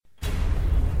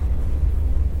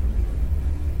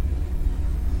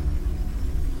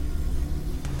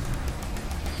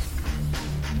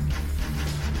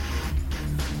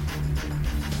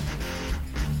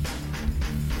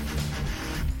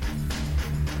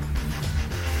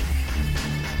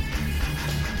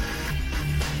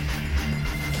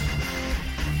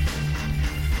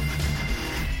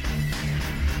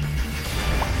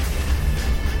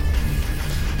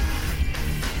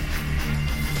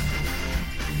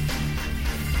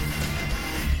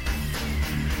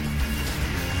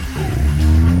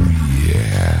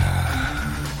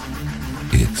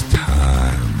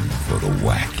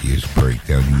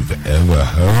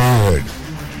heard.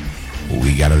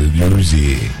 We got a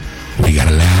Lucy. We got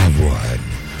a live one.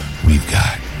 We've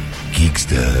got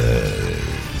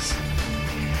Geeksters.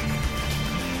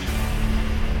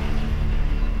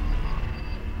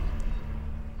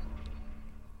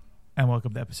 And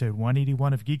welcome to episode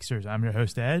 181 of Geeksters. I'm your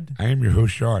host, Ed. I am your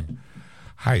host, Sean.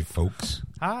 Hi, folks.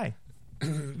 Hi.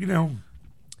 You know,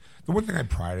 the one thing I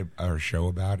pride our show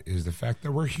about is the fact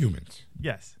that we're humans.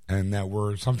 Yes. And that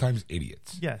we're sometimes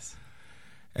idiots. Yes.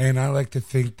 And I like to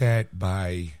think that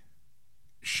by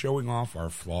showing off our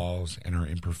flaws and our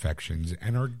imperfections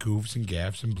and our goofs and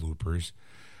gaffes and bloopers,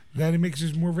 that it makes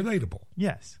us more relatable.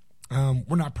 Yes.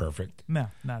 We're not perfect. No,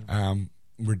 not at all.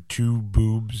 We're two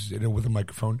boobs with a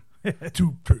microphone.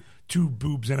 two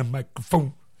boobs and a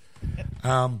microphone.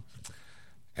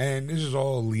 And this is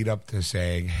all a lead up to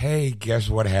saying, hey, guess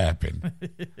what happened?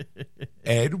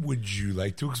 Ed, would you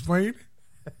like to explain?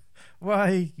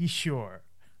 Why, you sure?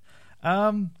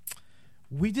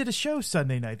 We did a show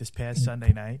Sunday night, this past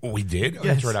Sunday night. We did? Oh,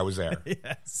 Yes. That's right, I was there.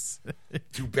 Yes.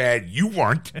 Too bad you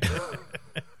weren't.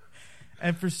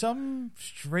 And for some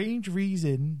strange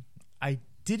reason, I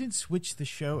didn't switch the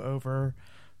show over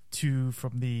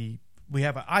we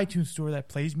have an iTunes store that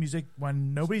plays music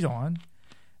when nobody's on.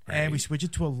 Right. And we switch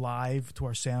it to to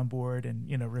our soundboard,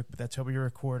 and that's how we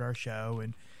record our show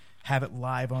and have it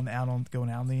live going out on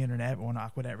the internet on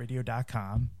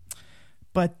aquanetradio.com.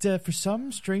 But for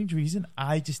some strange reason,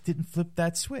 I just didn't flip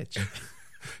that switch.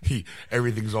 It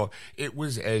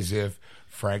was as if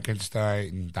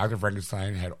Dr.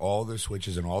 Frankenstein had all the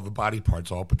switches and all the body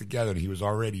parts all put together, and he was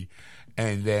all ready,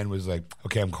 and then was like,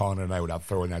 okay, I'm calling it a night without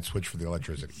throwing that switch for the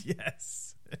electricity.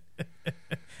 Yes.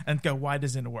 And go, why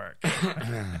doesn't it work?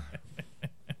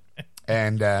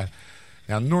 And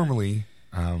now normally,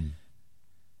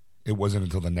 it wasn't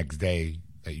until the next day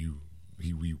that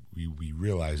we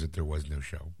realized that there was no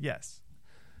show. Yes.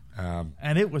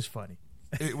 And it was funny.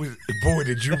 It was, boy,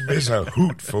 did you miss a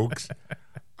hoot, folks.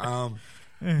 But,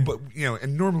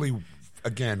 and normally,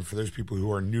 again, for those people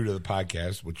who are new to the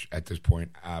podcast, which at this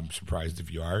point, I'm surprised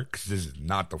if you are, because this is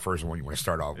not the first one you want to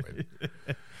start off with.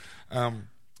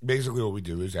 Basically, what we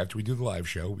do is after we do the live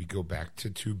show, we go back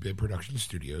to 2-Bit Production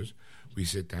Studios. We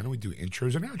sit down and we do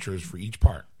intros and outros for each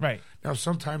part. Right. Now,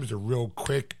 sometimes they're real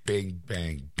quick, bang,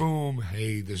 bang, boom.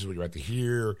 Hey, this is what you're about to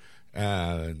hear.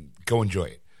 Go enjoy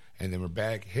it. And then we're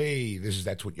back. Hey,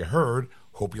 that's what you heard.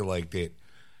 Hope you liked it.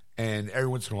 And every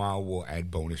once in a while, we'll add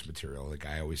bonus material. Like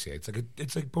I always say,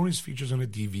 it's like bonus features on a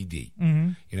DVD.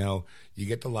 Mm-hmm. You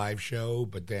get the live show,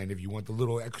 but then if you want the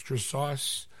little extra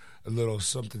sauce, a little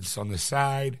something on the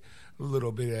side, a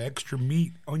little bit of extra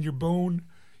meat on your bone,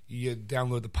 you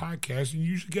download the podcast, and you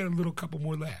usually get a couple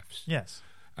more laughs. Yes.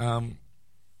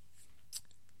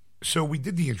 So we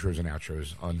did the intros and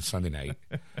outros on Sunday night.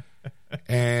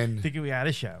 And thinking we had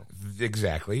a show.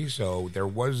 Exactly. So there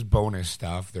was bonus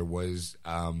stuff. There was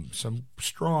some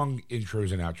strong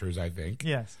intros and outros, I think.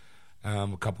 Yes. A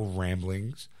couple of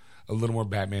ramblings. A little more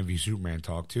Batman v Superman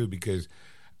talk, too, because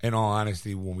in all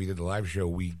honesty, when we did the live show,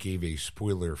 we gave a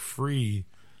spoiler-free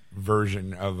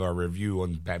version of our review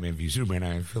on Batman v Superman.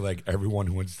 I feel like everyone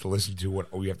who wants to listen to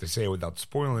what we have to say without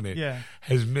spoiling it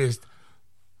has missed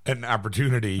an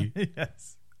opportunity.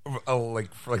 Yes.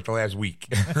 For the last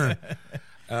week.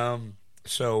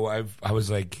 So I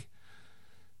was like,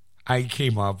 I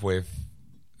came up with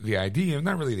the idea,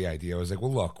 not really the idea. I was like,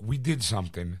 well, look, we did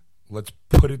something. Let's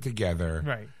put it together.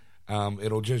 Right.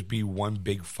 It'll just be one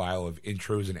big file of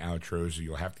intros and outros. So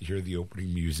you'll have to hear the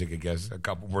opening music, I guess, a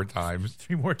couple more times.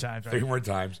 3 more times. Right? 3 more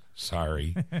times.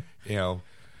 Sorry. And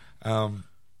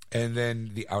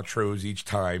then the outros each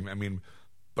time. I mean,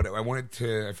 but I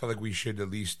felt like we should at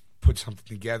least put something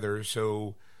together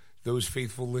so those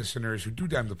faithful listeners who do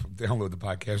download the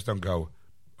podcast don't go,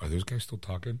 are those guys still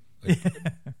talking? Like,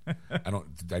 I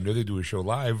know they do a show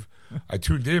live. I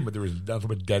tuned in, but there was nothing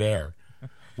but dead air.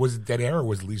 Was it dead air or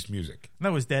was it at least music? No,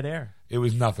 it was dead air. It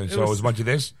was nothing. It was a bunch of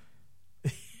this?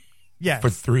 Yes. For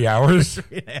 3 hours?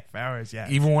 3.5 hours, yeah.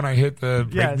 Even when I hit the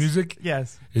break music?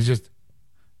 Yes. It's just,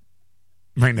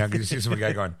 right now, I can see some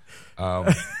guy going,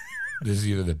 this is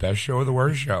either the best show or the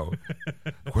worst show.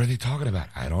 What are they talking about?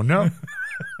 I don't know.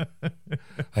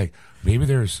 Like, maybe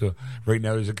right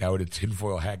now there's a guy with a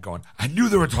tinfoil hat going, I knew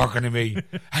they were talking to me.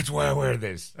 That's why I wear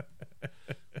this.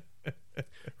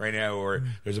 Right now, or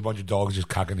there's a bunch of dogs just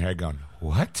cocking their head going,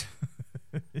 what?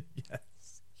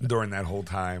 Yes. During that whole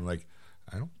time, like,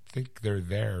 I don't think they're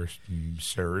there,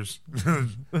 sirs. The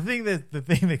thing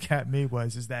that got me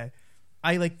is that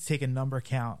I like to take a number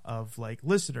count of like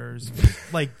listeners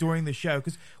like during the show,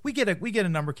 because we get a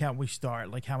number count when we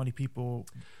start, like how many people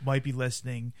might be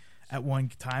listening, at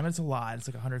one time. It's a lot. It's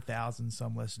like 100,000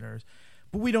 some listeners.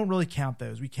 But we don't really count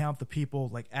those. We count the people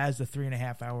like as the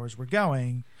 3.5 hours were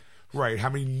going. Right. How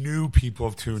many new people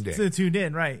have tuned in? So tuned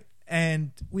in, right.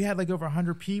 And we had like over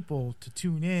 100 people to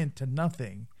tune in to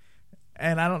nothing.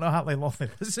 And I don't know how long they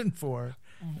listened for.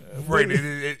 Right.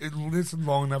 It listened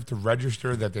long enough to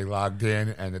register that they logged in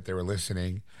and that they were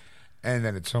listening. And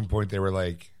then at some point they were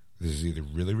like, this is either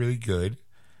really, really good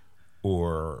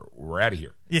or we're out of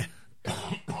here. Yeah.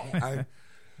 I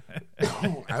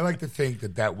like to think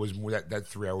that was more that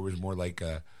 3 hour was more like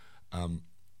a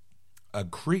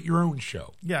create your own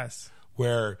show. Yes.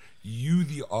 Where you,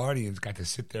 the audience, got to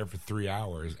sit there for 3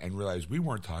 hours and realize we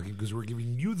weren't talking because we were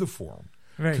giving you the forum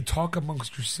to talk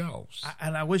amongst yourselves.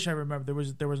 And I wish I remember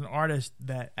there was an artist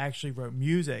that actually wrote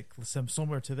music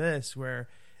similar to this, where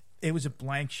it was a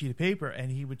blank sheet of paper,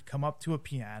 and he would come up to a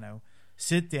piano,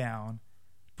 sit down,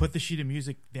 put the sheet of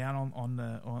music down on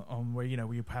where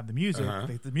where you have the music,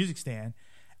 the music stand,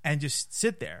 and just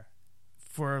sit there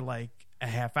for like a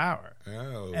half hour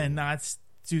and not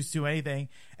do anything.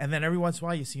 And then every once in a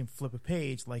while you see him flip a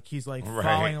page, like he's like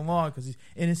following along, because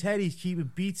in his head he's keeping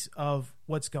beats of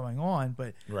what's going on,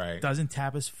 but doesn't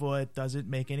tap his foot, doesn't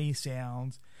make any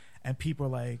sounds. And people are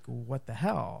like, what the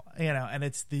hell? And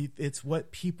it's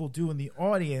what people do in the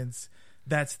audience.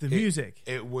 That's the music.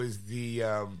 It was the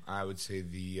I would say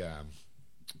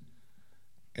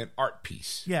an art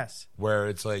piece. Yes. Where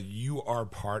it's like you are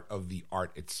part of the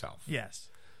art itself. Yes.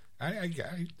 I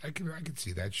can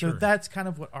see that. Sure. So that's kind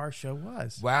of what our show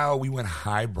was. Wow, we went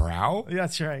highbrow.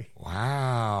 That's right.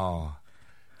 Wow.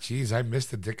 Jeez, I missed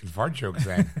the dick and fart jokes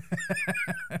then.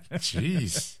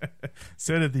 Jeez.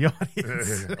 So did the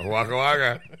audience. Waka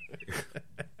waka.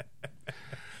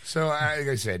 So, like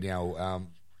I said,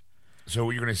 so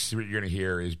what you're gonna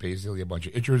hear is basically a bunch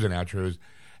of intros and outros,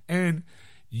 and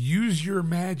use your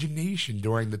imagination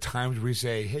during the times we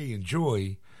say, "Hey,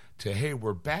 enjoy," to "Hey,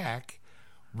 we're back."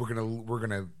 We're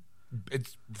gonna.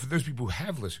 It's for those people who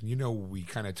have listened. We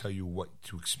kind of tell you what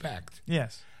to expect.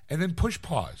 Yes. And then push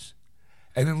pause,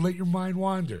 and then let your mind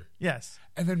wander. Yes.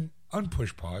 And then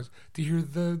unpush pause to hear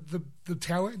the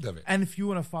tail end of it. And if you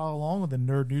want to follow along with the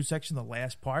nerd news section, the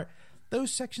last part,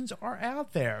 those sections are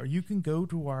out there. You can go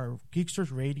to our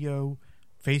Geeksters Radio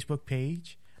Facebook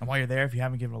page, and while you're there, if you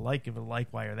haven't given it a like, give it a like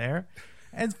while you're there,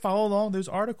 and follow along those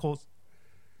articles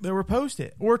that were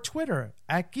posted, or Twitter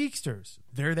at Geeksters.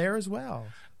 They're there as well.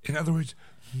 In other words,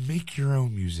 make your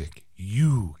own music.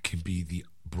 You can be the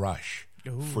brush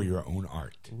for your own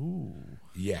art. Ooh.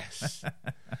 Yes.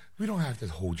 We don't have to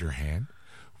hold your hand.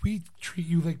 We treat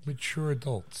you like mature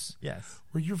adults. Yes.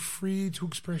 Where you're free to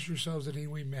express yourselves in any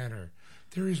way manner.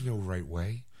 There is no right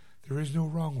way. There is no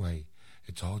wrong way.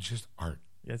 It's all just art.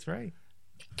 That's right.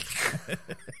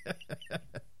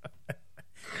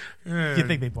 Do you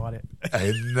think they bought it? I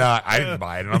didn't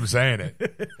buy it, and I'm saying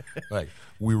it. Like,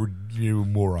 we were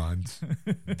morons.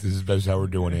 This is how we're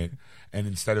doing it. And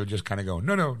instead of just kind of going,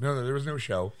 no, there was no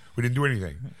show. We didn't do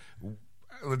anything.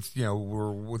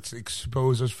 Let's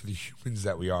expose us for the humans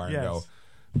that we are and go,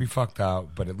 we fucked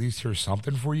up, but at least here's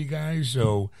something for you guys.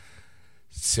 So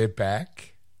sit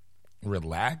back,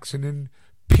 relax, and then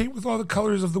paint with all the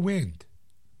colors of the wind.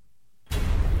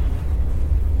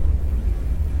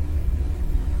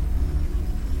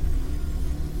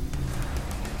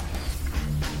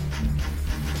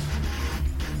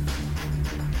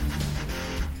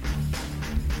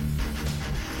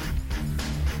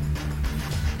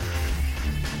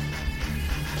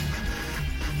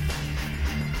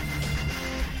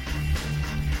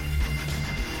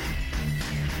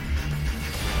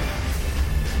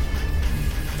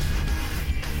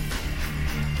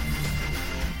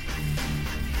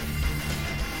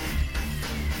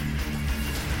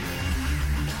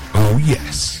 Oh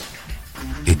yes,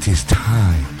 it is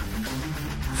time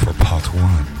for part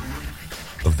one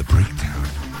of the breakdown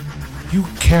you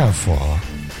care for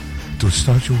to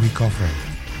start your week off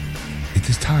right. It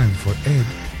is time for Ed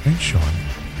and Sean.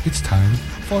 It's time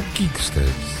for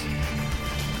Geeksters.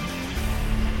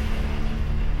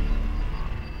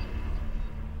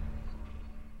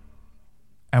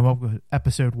 And welcome to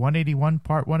episode 181,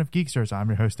 part one of Geeksters. I'm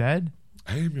your host, Ed.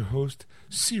 I am your host,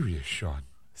 Serious Sean.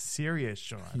 Serious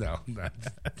Sean. No,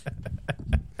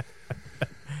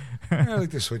 I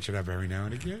like to switch it up every now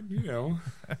and again,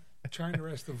 trying to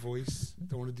rest the voice.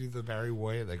 Don't want to do the Barry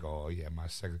White. Like, oh, yeah, my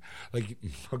second. Like,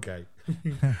 okay.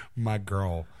 My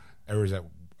girl, there was at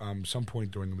some point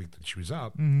during the week that she was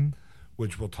up,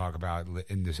 which we'll talk about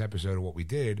in this episode of what we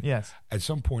did. Yes. At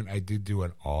some point, I did do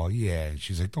an, oh, yeah. And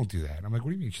she's like, don't do that. And I'm like, what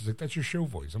do you mean? She's like, that's your show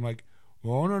voice. I'm like,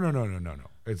 well, no.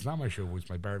 It's not my show voice,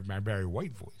 my Barry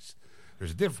White voice.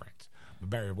 There's a difference.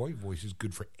 Barry White voice is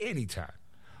good for any time.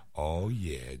 Oh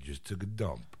yeah, just took a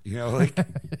dump. Like,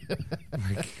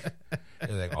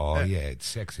 oh yeah, it's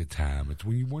sexy time. It's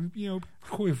when you want to,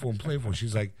 joyful and playful.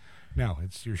 She's like, no,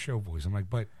 it's your show voice. I'm like,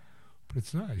 but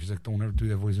it's not. She's like, don't ever do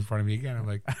that voice in front of me again. I'm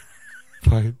like,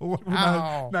 but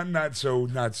Wow. not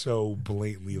so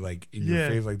blatantly like in your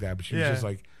face like that. But she was just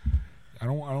like, I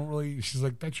don't really. She's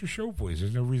like, that's your show voice.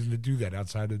 There's no reason to do that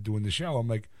outside of doing the show. I'm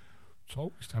like, it's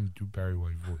always time to do Barry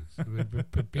White voice.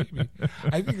 But baby,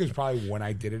 I think it was probably when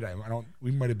I did it. I don't.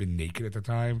 We might have been naked at the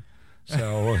time,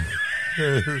 so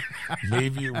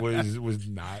maybe it was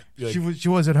not. Like, She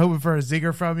wasn't hoping for a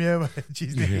zinger from you. But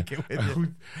she's naked with it.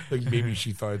 Like maybe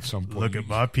she thought at some point. Look at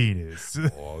my penis.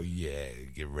 Oh yeah,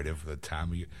 get ready for the time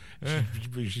of you.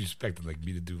 She expected like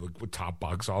me to do like what top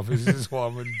box office is while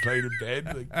I'm playing in bed.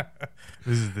 Like,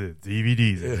 this is the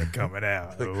DVDs that are coming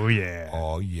out. Like, oh yeah.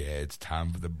 Oh yeah, it's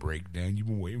time for the breakdown you've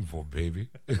been waiting for, baby.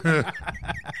 Like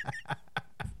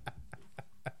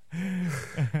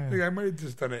I might have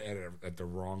just done it at the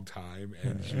wrong time,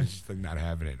 and she was just like not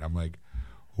having it. I'm like,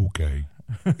 okay.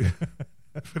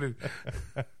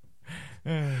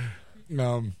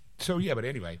 So yeah, but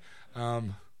anyway,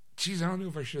 geez, I don't know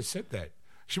if I should have said that.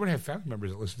 She might have family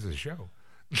members that listen to the show.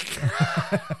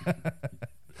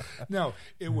 No,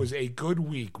 it was a good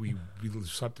week. We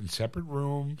slept in separate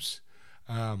rooms.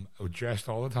 I was dressed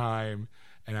all the time,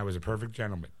 and I was a perfect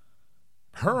gentleman.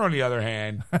 Her, on the other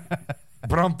hand,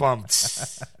 brum.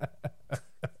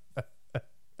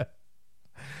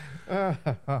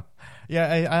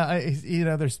 Yeah, I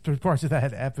there's parts of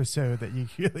that episode that you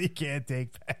really can't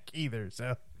take back either.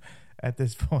 So, at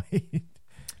this point,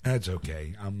 that's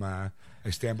okay. I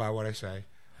stand by what I say,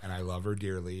 and I love her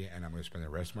dearly, and I'm going to spend the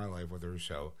rest of my life with her.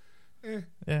 So,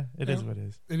 yeah, it is what it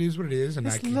is. It is what it is, and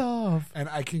it's love. And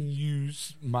I can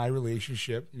use my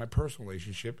relationship, my personal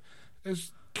relationship,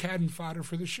 as cannon fodder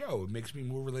for the show. It makes me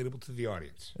more relatable to the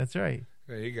audience. That's right.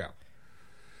 There you go.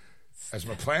 That's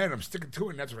my plan. I'm sticking to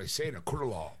it, and that's what I say in a court of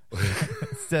law.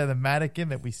 It's the mannequin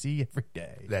that we see every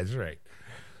day. That's right.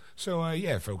 So,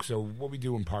 yeah, folks. So, what we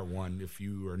do in part one, if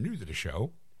you are new to the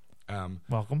show,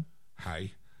 welcome.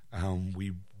 Hi.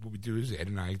 What we do is Ed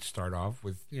and I start off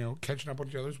with catching up on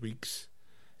each other's weeks.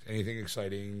 Anything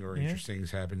exciting or interesting has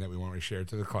happened that we want to share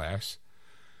to the class,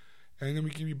 and then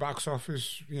we give you box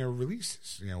office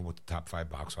releases. What the top 5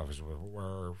 box office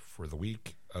were for the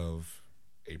week of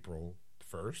April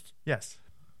 1st. Yes.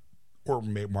 Or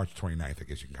March 29th, I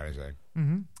guess you can kind of say.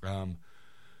 Mm-hmm.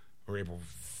 Or April.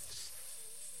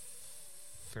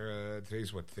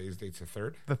 Today's date's the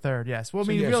 3rd? The 3rd, yes. Well, I So,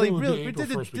 mean, yeah, really, so it would be we April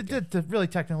did 1st weekend. really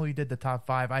technically we did the top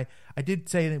 5. I did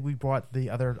say that I brought the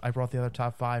other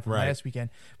top 5 from Right. last weekend.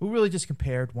 We really just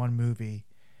compared one movie,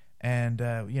 and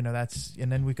that's, and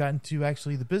then we got into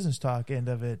actually the business talk end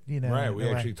of it. Right. We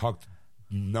actually talked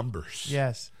numbers.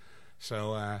 Yes.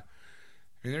 So,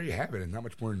 there you have it. And not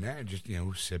much more than that. Just,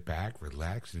 sit back,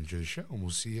 relax, and enjoy the show, and we'll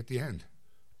see you at the end.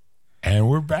 And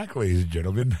we're back, ladies and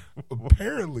gentlemen.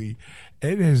 Apparently,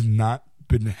 Ed has not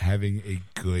been having a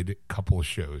good couple of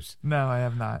shows. No, I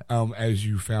have not. As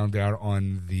you found out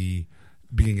on the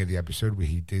beginning of the episode, where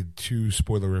he did 2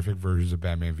 spoilerific versions of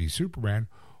Batman v Superman.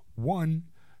 One,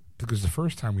 because the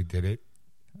first time we did it,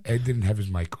 Ed didn't have his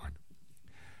mic on.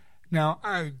 Now,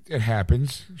 it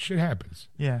happens. Shit happens.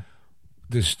 Yeah.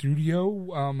 The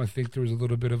studio, I think there was a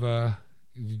little bit of a...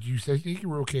 I think you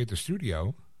were okay at the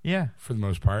studio. Yeah. For the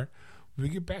most part. We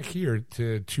get back here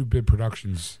to 2-Bit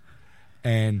Productions,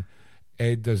 and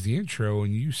Ed does the intro,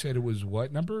 and you said it was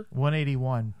what number?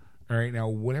 181. All right, now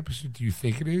what episode do you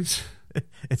think it is?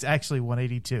 It's actually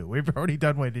 182. We've already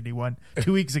done 181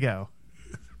 2 weeks ago.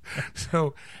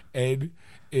 So, Ed,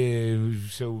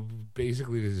 so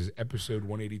basically this is episode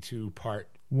 182, part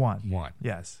 1.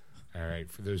 Yes. All right,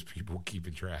 for those people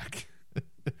keeping track.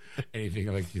 Anything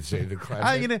I like you to say to the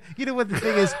class? You know what the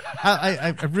thing is?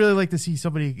 I really like to see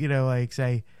somebody, like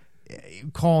say,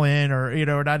 call in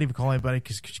or not even call in, but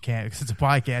because you can't because it's a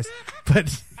podcast.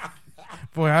 But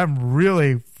boy, I'm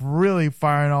really, really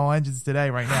firing all engines today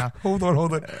right now. Hold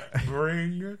on.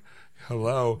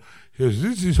 Hello.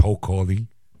 This is Hulk calling.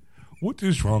 What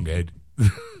is wrong, Ed?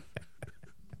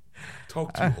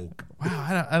 Talk to Hulk.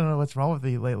 Wow, I don't know what's wrong with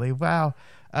me lately. Wow.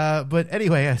 But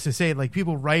anyway, as I say, like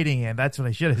people writing in, that's what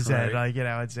I should have said. Right. Like,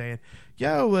 I'd say,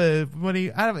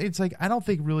 it's like, I don't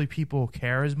think really people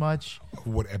care as much.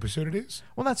 What episode it is?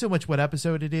 Well, not so much what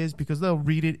episode it is, because they'll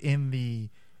read it in the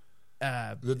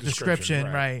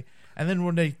description, right? And then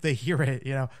when they hear it,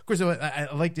 of course, I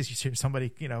like this. You hear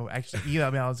somebody, actually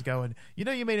emails going, you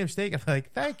made a mistake. I'm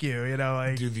like, thank you,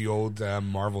 like do the old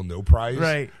Marvel No Prize,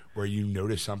 right? Where you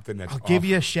notice something that's I'll give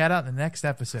you a shout out in the next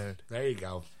episode. There you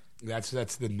go. That's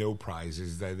the no prize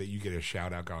is that you get a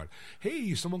shout out going,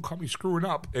 hey, someone caught me screwing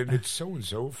up, and it's so and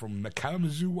so from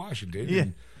Kalamazoo, Washington. Yeah.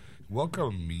 And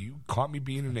welcome, you caught me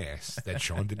being an ass that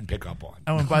Sean didn't pick up on.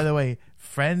 Oh, and by the way,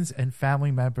 friends and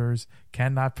family members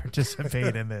cannot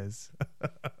participate in this.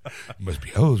 Must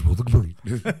be eligible to complete.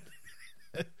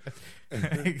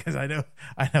 Because I know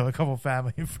a couple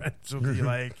family and friends will be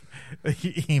like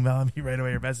emailing me right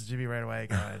away or messaging me right away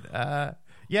going,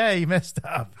 yeah, you messed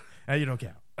up. You don't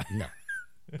count. No.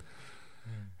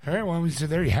 All right, well, so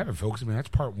there you have it, folks. I mean, that's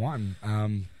part one.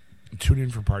 Tune in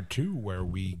for part two, where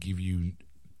we give you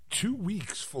 2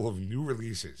 weeks full of new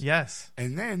releases. Yes.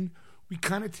 And then we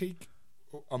kind of take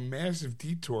a massive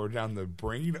detour down the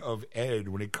brain of Ed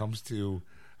when it comes to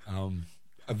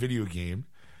a video game.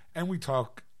 And we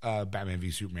talk Batman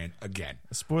v Superman again.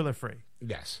 Spoiler free.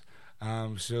 Yes.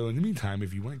 So in the meantime,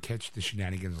 if you want to catch the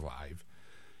shenanigans live,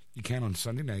 you can on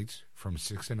Sunday nights from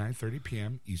 6 to 9:30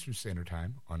 p.m. Eastern Standard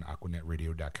Time on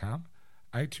AquanetRadio.com,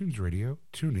 iTunes Radio,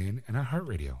 TuneIn, and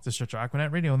iHeartRadio. Just search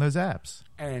Aquanet Radio on those apps.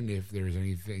 And if there's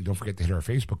anything, don't forget to hit our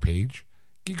Facebook page,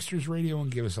 Geeksters Radio,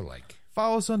 and give us a like.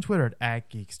 Follow us on Twitter at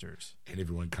Geeksters. And if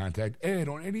you want to contact Ed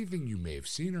on anything you may have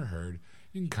seen or heard,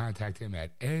 you can contact him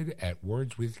at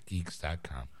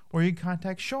ed@wordswithgeeks.com. Or you can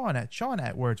contact Sean at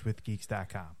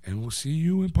wordswithgeeks.com. And we'll see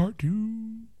you in part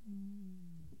 2.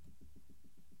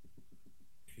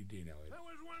 Hey, Dino. That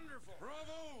was wonderful.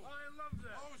 Bravo! I loved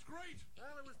that. Oh, it was great.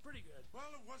 Well, it was pretty good.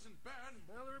 Well, it wasn't bad.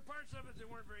 Well, there were parts of it that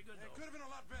weren't very good, It though. could have been a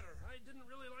lot better. I didn't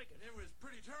really like it. It was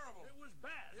pretty terrible. It was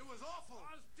bad. It was awful. It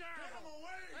was Get terrible. him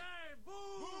away! Hey,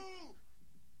 boo! Boo!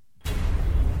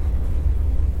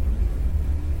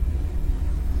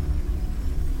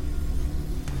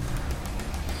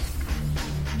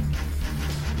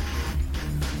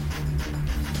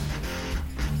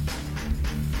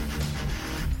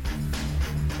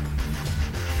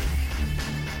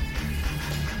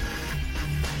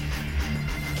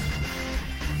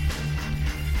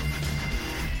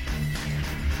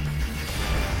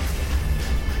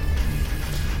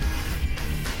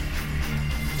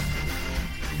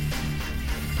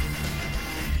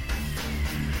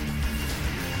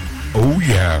 Oh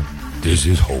yeah, this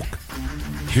is Hulk.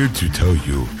 Here to tell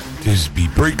you this is the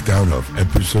breakdown of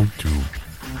episode 2.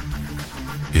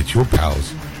 It's your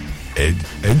pals, Ed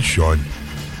and Sean,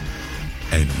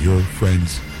 and your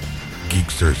friends,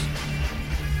 Geeksters.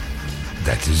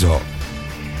 That is all.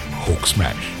 Hulk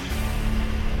smash.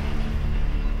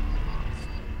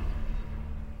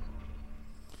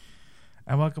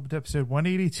 And welcome to episode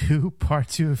 182, part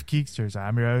 2 of Geeksters.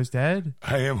 I'm your host, Ed.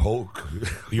 I am Hulk,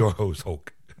 your host,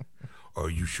 Hulk. Are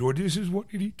you sure this is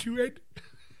 182, Ed?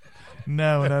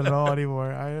 No, not at all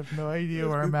anymore. I have no idea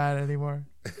where I'm at anymore.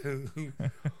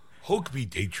 Hulk be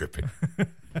day tripping.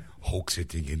 Hulk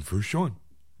sitting in for Sean.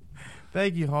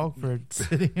 Thank you, Hulk, for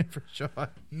sitting in for Sean.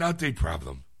 Not a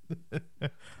problem.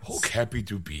 Hulk happy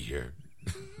to be here.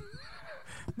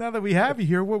 Now that we have you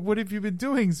here, what have you been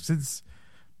doing since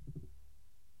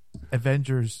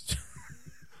Avengers?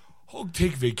 Hulk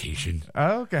take vacation.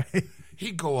 Oh, okay.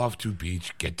 He go off to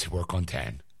beach, get to work on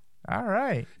tan. All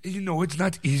right. And you know, it's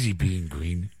not easy being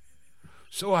green.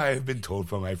 So I have been told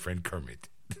by my friend Kermit.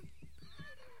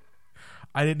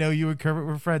 I didn't know you and Kermit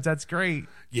were friends. That's great.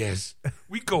 Yes,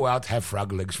 we go out, have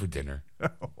frog legs for dinner.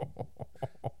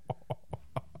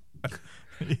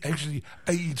 Actually,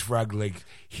 I eat frog legs.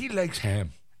 He likes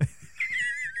ham.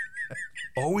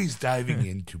 Always diving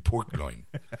into pork loin.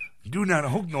 Do not,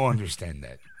 Hulk no understand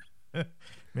that.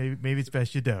 Maybe it's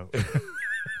best you don't.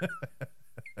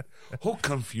 Hulk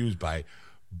confused by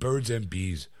birds and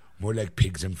bees, more like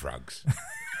pigs and frogs.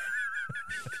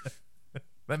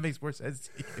 That makes more sense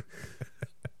to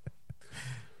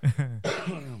you.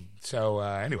 So,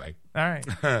 anyway. All right.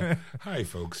 Hi,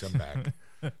 folks. I'm back.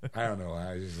 I don't know.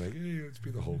 I was just like, hey, let's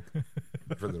be the Hulk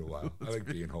for a little while. I like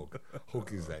being Hulk.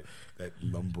 Hulk is that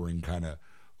lumbering kind of,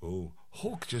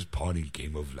 Hulk just pawning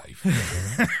game of life.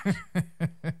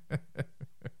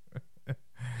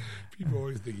 People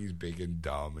always think he's big and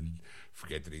dumb and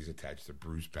forget that he's attached to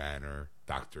Bruce Banner,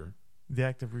 Doctor. The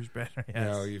actor Bruce Banner, yes. You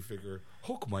know, you figure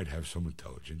Hulk might have some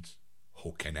intelligence.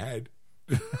 Hulk can add.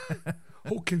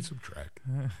 Hulk can subtract.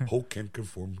 Hulk can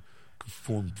conform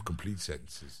complete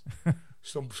sentences.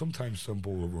 Sometimes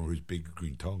stumble over his big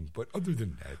green tongue, but other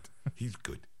than that, he's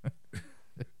good.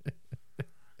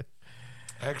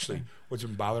 Actually, what's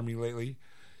been bothering me lately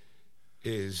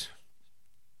is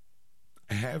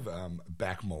I have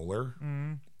back molar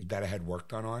that I had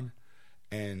worked on,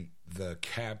 and the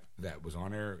cap that was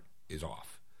on there is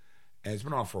off. And it's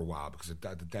been off for a while because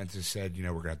the dentist said, you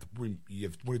know, we're going to have to, you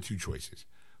have one of two choices.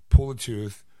 Pull a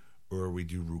tooth or we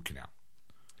do root canal.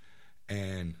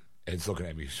 And It's looking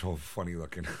at me so funny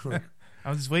looking.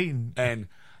 I'm just waiting. And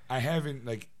I haven't,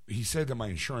 like, he said that my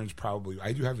insurance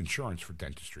I do have insurance for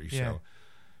dentistry. Yeah. So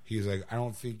he's like, I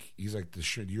don't think, he's like,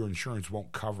 your insurance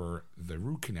won't cover the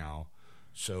root canal.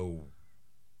 So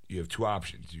you have two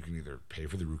options. You can either pay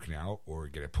for the root canal or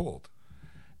get it pulled.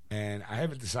 And I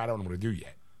haven't decided what I'm going to do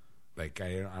yet. Like,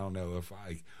 I don't know if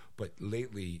but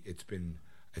lately it's been,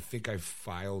 I think I've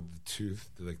filed the tooth,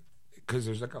 like, because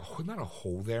there's like not a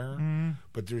hole there,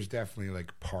 but there's definitely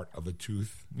like part of a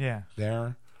tooth Yeah.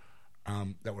 there.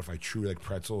 That if I chew like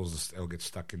pretzels, it'll get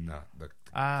stuck in the hole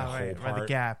Right, part where the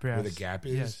gap, yes. where the gap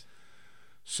is. Yes.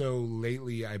 So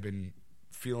lately, I've been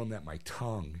feeling that my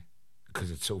tongue,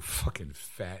 because it's so fucking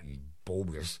fat and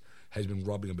bulbous, has been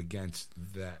rubbing up against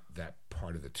that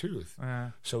part of the tooth.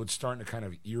 So it's starting to kind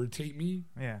of irritate me.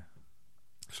 Yeah.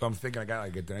 So I'm thinking I got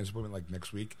like a dentist appointment like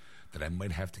next week that I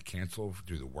might have to cancel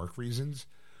due to work reasons.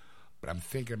 But I'm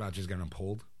thinking about just getting them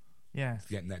pulled. Yeah.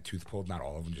 Getting that tooth pulled, not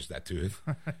all of them, just that tooth.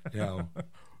 You know.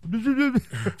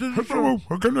 Hello,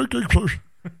 how can I get close?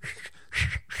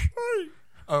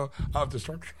 I'll have to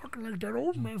start talking like that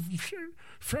old man from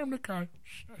Family Guy.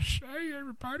 Say,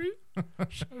 everybody,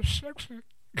 so sexy.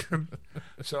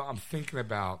 So I'm thinking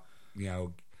about,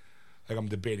 like I'm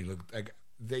debating. Like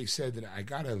they said that I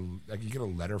can get a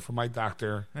letter from my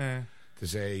doctor to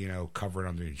say, cover it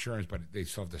under insurance, but they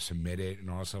still have to submit it and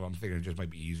all that stuff. I'm thinking it just might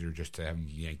be easier just to have them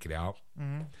yank it out,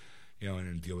 and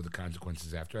then deal with the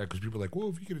consequences after that. Because people are like, well,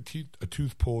 if you get a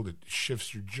tooth pulled, it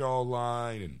shifts your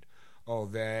jawline and all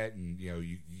that, and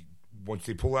you once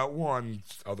they pull out one,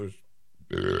 others.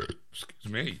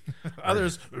 Excuse me.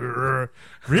 Others,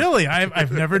 really?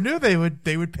 I've never knew they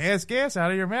would pass gas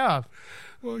out of your mouth.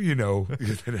 Well,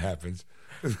 it happens.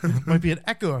 Might be an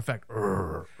echo effect.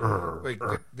 Like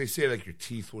they say, like your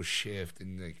teeth will shift,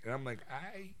 and I'm like,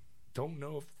 I don't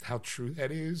know how true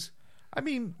that is. I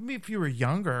mean, if you were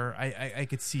younger, I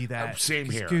could see that. Same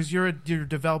here. Because you're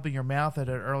developing your mouth at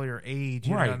an earlier age,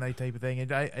 Right. and that type of thing.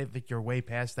 And I think you're way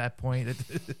past that point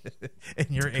in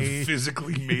your age.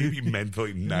 Physically, maybe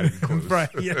mentally, not even close. Right,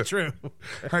 yeah, true.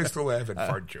 I still laugh at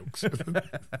fart jokes.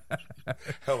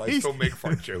 Hell, I still make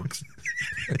fart jokes.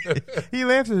 He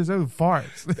laughs at his own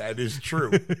farts. That is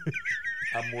true.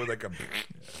 I'm more like a,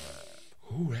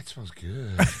 ooh, that smells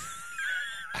good.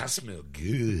 I smell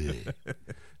good.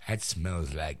 That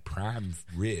smells like prime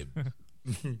rib.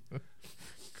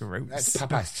 Gross. That's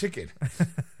Popeye's chicken.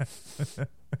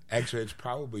 Actually, it's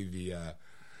probably the.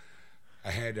 I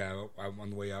had on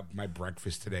the way up. My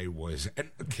breakfast today was.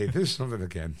 And, okay, this is something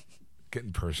again,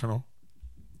 getting personal.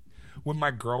 When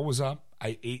my girl was up,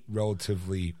 I ate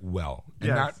relatively well, and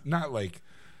Yes. not like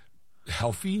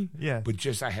healthy. Yeah. But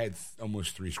just I had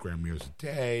almost 3 square meals a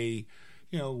day.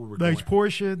 We were Nice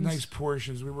portions. Nice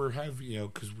portions. We were having,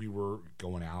 because we were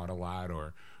going out a lot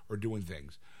or doing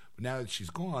things. But now that she's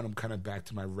gone, I'm kind of back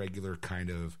to my regular kind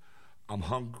of, I'm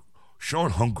hungry.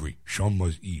 Sean hungry. Sean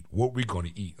must eat. What we going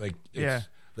to eat? Like, it's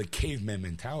like caveman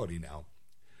mentality now.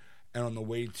 And on the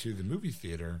way to the movie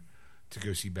theater to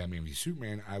go see Batman v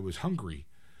Superman, I was hungry.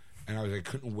 And I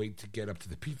couldn't wait to get up to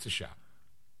the pizza shop.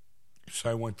 So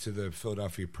I went to the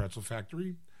Philadelphia Pretzel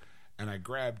Factory. And I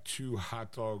grabbed 2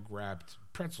 hot dog wrapped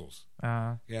pretzels,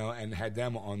 and had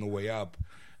them on the way up.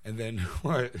 And then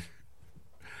what?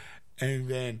 And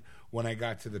then when I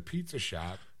got to the pizza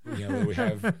shop, I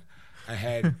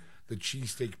had the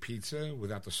cheesesteak pizza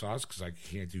without the sauce because I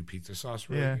can't do pizza sauce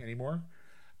really anymore.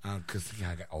 Because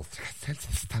I got all sense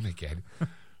of stomach head.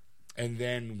 And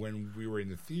then when we were in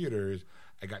the theaters,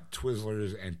 I got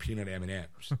Twizzlers and peanut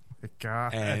M&Ms. Oh my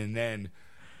God. And then.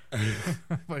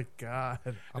 Oh my God.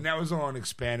 And that was on a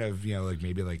span of,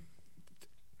 maybe like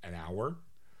an hour.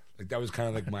 Like that was kind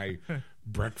of like my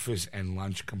breakfast and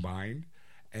lunch combined.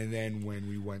 And then when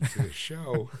we went to the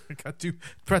show, I got 2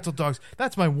 pretzel dogs.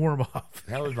 That's my warm up.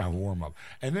 that was my warm up.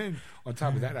 And then on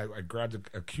top of that, I grabbed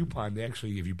a coupon. They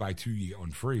actually, if you buy 2, you get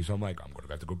 1 free. So I'm like, I'm going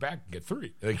to have to go back and get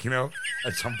 3,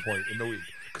 at some point in the week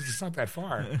because it's not that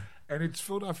far. And it's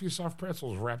Philadelphia soft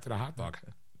pretzels wrapped in a hot dog.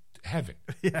 Heaven.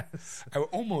 Yes. I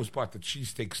almost bought the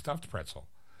cheesesteak stuffed pretzel.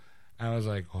 And I was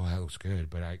like, oh, that looks good.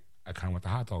 But I kind of want the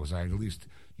hot dogs. I at least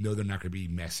know they're not going to be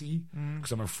messy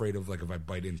because I'm afraid of, like, if I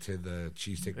bite into the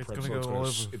cheesesteak pretzel,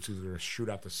 it's either going to shoot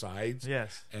out the sides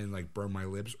and, like, burn my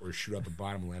lips or shoot out the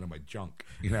bottom and land on my junk,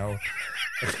 Not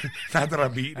that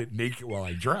I'm eating it naked while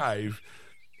I drive.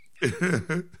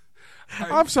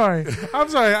 I'm sorry.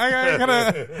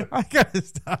 I gotta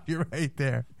stop you right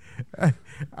there.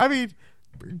 I mean,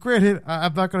 granted,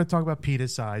 I'm not going to talk about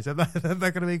penis size. I'm not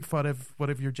going to make fun of one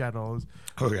of your genitals.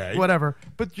 Okay. Whatever.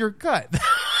 But your gut.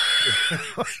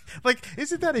 Like,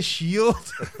 isn't that a shield?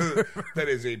 That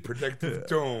is a protective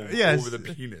dome Yes. over the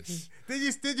penis. Did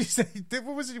you say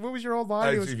what was your old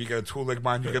line? It was- If you got a tool like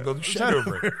mine, you got the shed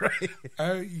over it.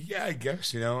 Right. Yeah, I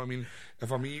guess, I mean,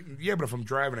 if I'm eating, but if I'm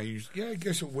driving, I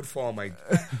guess it would fall on my.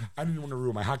 I didn't want to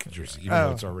ruin my hockey jersey, even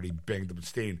though it's already banged up and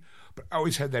stained. But I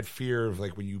always had that fear of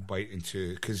like when you bite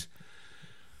into, because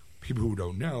people who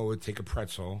don't know would take a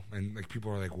pretzel, and like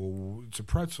people are like, well, it's a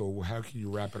pretzel. Well, how can you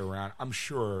wrap it around? I'm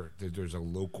sure that there's a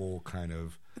local kind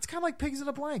of. It's kind of like pigs in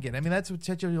a blanket. I mean, that's what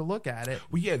you look at it.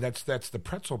 Well, yeah, that's the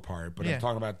pretzel part, but Yeah. I'm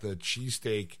talking about the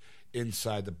cheesesteak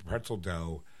inside the pretzel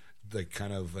dough, like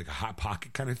kind of like a hot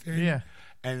pocket kind of thing. Yeah.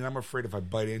 And I'm afraid if I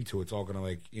bite into it, it's all gonna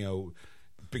like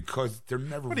because they're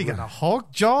never. What do you got, a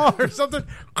Hulk jaw or something?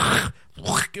 Out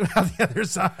the other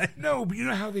side. No, but you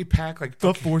know how they pack like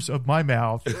The force of my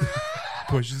mouth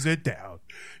pushes it down.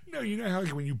 No, you know how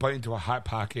like when you bite into a hot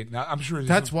pocket. Now I'm sure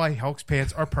That's why Hulk's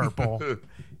pants are purple.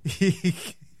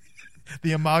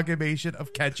 The amalgamation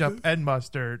of ketchup and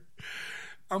mustard.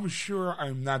 I'm sure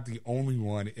I'm not the only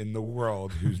one in the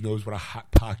world who knows what a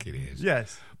hot pocket is.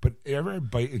 Yes. But ever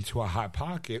bite into a hot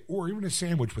pocket or even a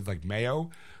sandwich with like mayo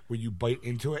where you bite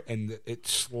into it and it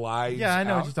slides Yeah, I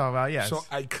know out. what you're talking about. Yes. So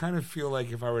I kind of feel like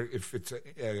if it's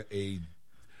a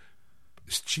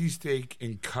cheesesteak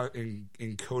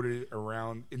encoded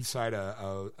around inside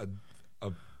a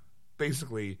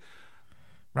basically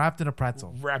Wrapped in a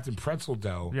pretzel. wrapped in pretzel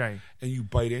dough, Right. and you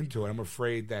bite into it, I'm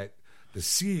afraid that the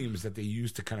seams that they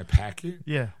use to kind of pack it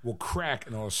Yeah. will crack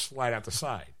and it'll slide out the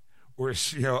side. Or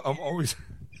I'm always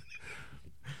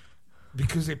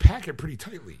because they pack it pretty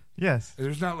tightly. Yes.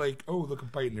 There's not like, oh, look, a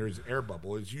bite and there's an air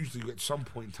bubble. It's usually at some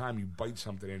point in time you bite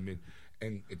something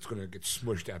and it's going to get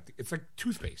smushed out. It's like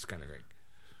toothpaste kind of thing.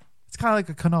 It's kind of like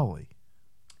a cannoli.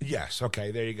 Yes.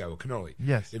 Okay. There you go. Cannoli.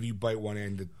 Yes. If you bite one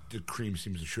end, the cream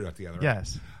seems to shoot out the other.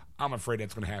 Yes. I'm afraid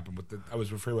that's going to happen with I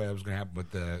was afraid that was going to happen with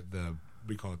the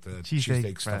we call it the Cheesesteak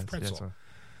cheesesteak stuffed fries, pretzel. yes,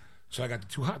 So I got the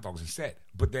 2 hot dogs instead.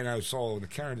 But then I saw on the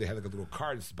counter they had like a little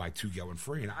card to buy 2 get 1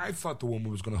 free, and I thought the woman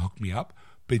was going to hook me up.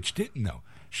 Bitch didn't though.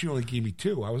 She only gave me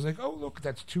 2. I was like, oh look,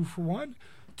 that's 2 for 1.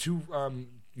 2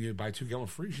 you buy 2 get 1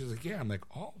 free. She's like, yeah. I'm like,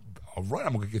 oh, all right.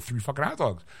 I'm going to get 3 fucking hot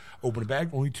dogs. Open the bag,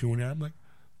 only 2 in there. I'm like,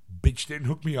 bitch didn't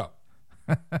hook me up.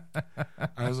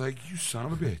 I was like, you son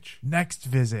of a bitch. Next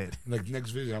visit. Like next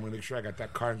visit, I'm gonna make sure I got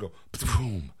that card and go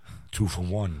boom, 2 for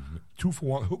 1, 2 for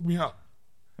 1. Hook me up.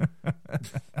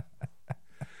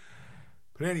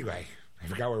 But anyway, I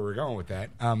forgot where we were going with that.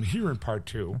 Here in part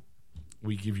 2,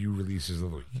 we give you releases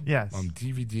of the week. Yes. On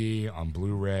DVD, on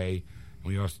Blu-ray, and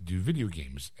we also do video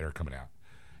games that are coming out.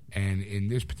 And in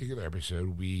this particular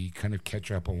episode, we kind of catch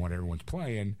up on what everyone's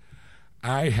playing.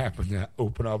 I happen to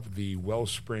open up the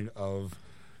wellspring of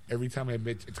every time I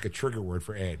admit it's like a trigger word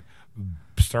for Ed.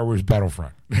 Star Wars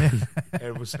Battlefront. And all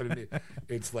of a sudden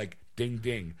it's like ding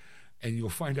ding. And you'll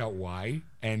find out why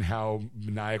and how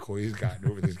maniacal he's gotten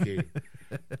over this game.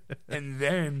 And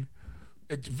then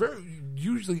it's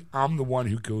usually I'm the one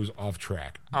who goes off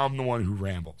track. I'm the one who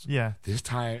rambles. Yeah. This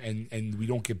time and we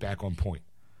don't get back on point.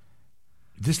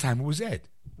 This time it was Ed.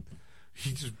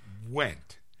 He just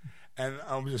went. And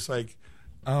I was just like,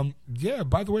 yeah,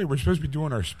 by the way, we're supposed to be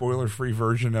doing our spoiler-free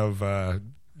version of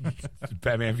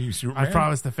Batman v Superman. I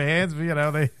promised the fans,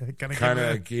 but, they Kind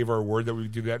of gave our word that we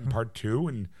would do that in part 2,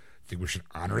 and I think we should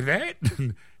honor that.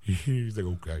 And he's like,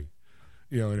 okay.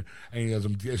 And he goes,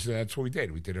 so that's what we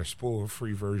did. We did a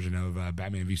spoiler-free version of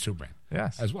Batman v Superman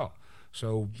Yes. as well.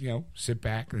 So, sit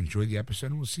back and enjoy the episode,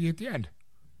 and we'll see you at the end.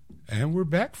 And we're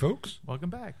back, folks. Welcome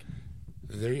back.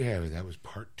 There you have it. That was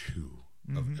part 2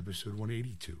 of episode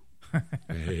 182.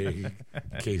 In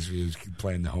case we was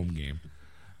playing the home game.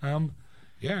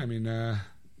 Yeah, I mean,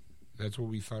 that's what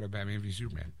we thought of Batman v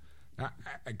Superman. Now,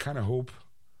 I kind of hope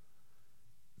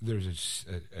there's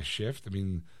a shift. I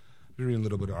mean, we were reading a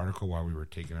little bit of article while we were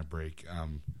taking a break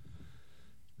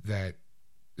that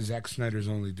Zack Snyder's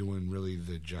only doing really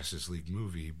the Justice League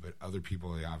movie, but other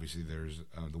people, obviously, there's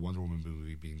the Wonder Woman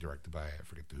movie being directed by, I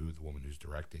forget the woman who's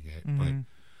directing it, but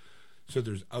so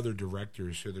there's other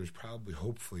directors, so there's probably,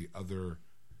 hopefully, other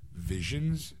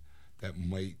visions that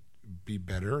might be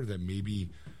better, that maybe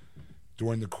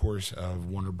during the course of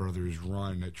Warner Brothers'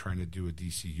 run at trying to do a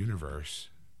DC universe,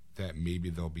 that maybe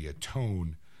there'll be a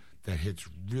tone that hits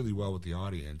really well with the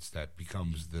audience that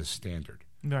becomes the standard.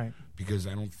 Right. Because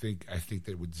I think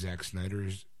that with Zack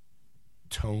Snyder's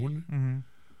tone,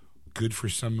 good for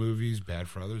some movies, bad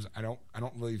for others. I don't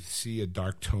really see a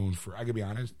dark tone for. I gotta be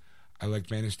honest. I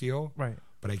like Man of Steel, Right.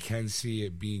 but I can see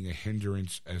it being a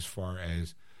hindrance as far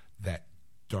as that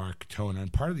dark tone.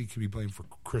 And part of it can be blamed for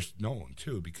Chris Nolan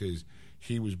too, because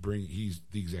he's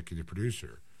the executive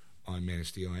producer on Man of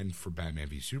Steel and for Batman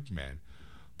v Superman.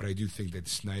 But I do think that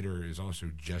Snyder is also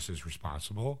just as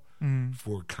responsible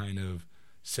for kind of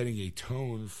setting a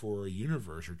tone for a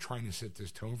universe, or trying to set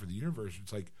this tone for the universe.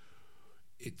 It's like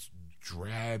it's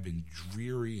drab and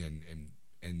dreary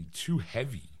and too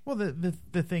heavy. Well,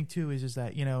 the thing too is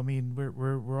that, you know, I mean,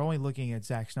 we're only looking at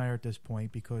Zack Snyder at this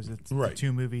point because it's the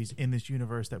two movies in this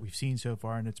universe that we've seen so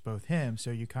far, and it's both him.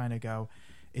 So you kind of go,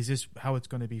 is this how it's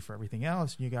going to be for everything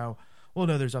else? And you go, well,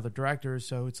 no, there's other directors,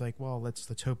 so it's like, well, let's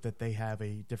hope that they have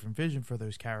a different vision for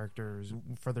those characters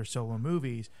for their solo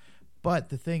movies. But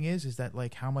the thing is that,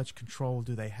 like, how much control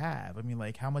do they have? I mean,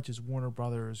 like, how much is Warner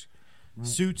Brothers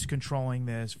Suits controlling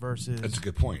this versus? That's a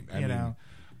good point. I mean,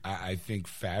 I think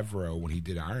Favreau, when he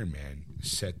did Iron Man,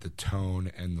 set the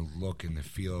tone and the look and the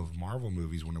feel of Marvel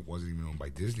movies when it wasn't even owned by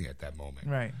Disney at that moment.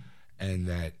 Right. And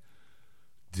that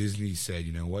Disney said,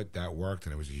 you know what, that worked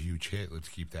and it was a huge hit. Let's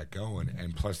keep that going.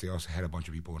 And plus, they also had a bunch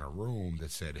of people in a room that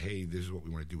said, hey, this is what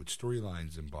we want to do with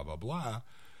storylines and blah, blah, blah.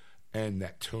 And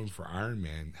that tone for Iron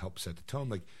Man helped set the tone.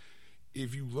 Like,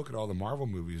 if you look at all the Marvel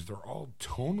movies, they're all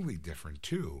tonally different,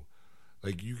 too.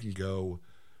 Like, you can go,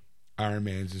 Iron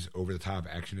Man's this over-the-top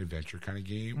action-adventure kind of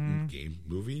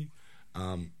movie.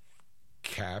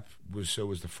 Cap was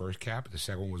the first Cap. The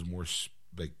second one was more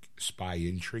like spy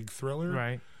intrigue thriller.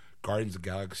 Right. Guardians of the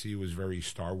Galaxy was very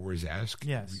Star Wars-esque.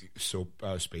 Yes.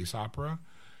 Space opera.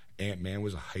 Ant-Man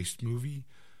was a heist movie.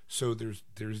 So there's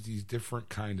these different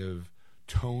kind of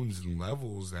tones and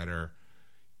levels that are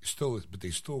still, but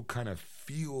they still kind of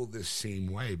feel the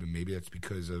same way. But maybe that's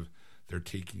because of they're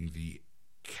taking the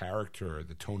character,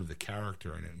 the tone of the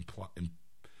character, and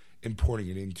importing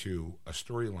it into a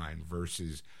storyline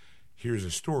versus here's a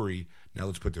story, now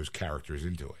let's put those characters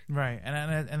into it. Right,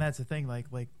 and that's the thing. Like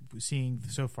seeing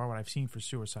so far what I've seen for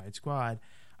Suicide Squad,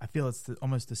 I feel it's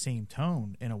almost the same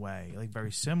tone in a way, like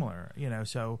very similar. You know,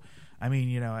 so I mean,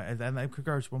 you know, and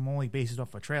regards, I'm only based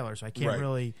off a trailer, so I can't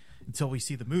really, until we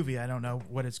see the movie, I don't know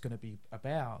what it's going to be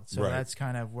about. So that's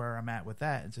kind of where I'm at with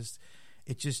that.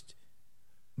 It just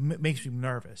makes me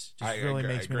nervous. Just really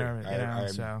makes me nervous. You know,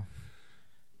 so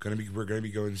we're gonna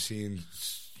be going seeing,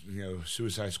 you know,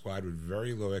 Suicide Squad with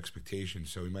very low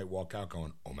expectations, so we might walk out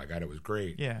going, "Oh my god, it was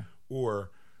great!" Yeah.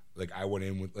 Or like I went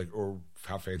in with or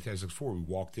how Fantastic Four, we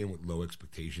walked in with low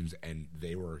expectations and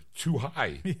they were too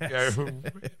high. Yes.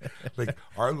 Like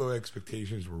our low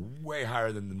expectations were way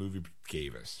higher than the movie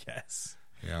gave us. Yes.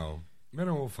 You know,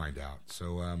 then we'll find out.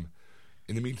 So,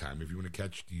 in the meantime, if you want to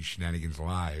catch these shenanigans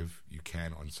live, you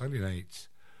can on Sunday nights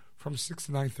from 6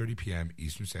 to 9:30 p.m.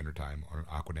 Eastern Standard Time on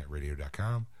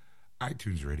AquanetRadio.com,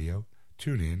 iTunes Radio,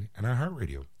 TuneIn, and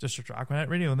iHeartRadio. Just search Aquanet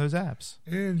Radio in those apps.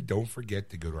 And don't forget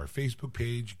to go to our Facebook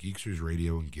page, Geeksters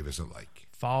Radio, and give us a like.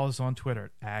 Follow us on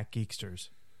Twitter at Geeksters.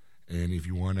 And if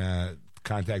you want to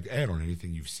contact Ed on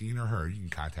anything you've seen or heard, you can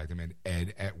contact him at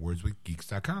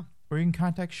ed@wordswithgeeks.com. Or you can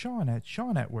contact Sean at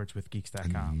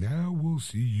wordswithgeeks.com. And now we'll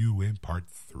see you in part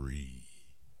 3.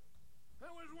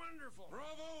 That was wonderful.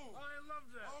 Bravo! I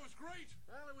loved that. Oh, it was great.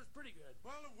 Well, it was pretty good.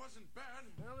 Well, it wasn't bad.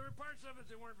 Well, there were parts of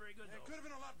it that weren't very good, It though. could have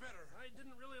been a lot better. I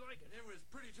didn't really like it. It was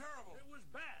pretty terrible. It was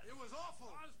bad. It was awful.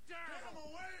 It was Get him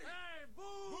terrible. away! Hey,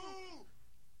 boo! Boo!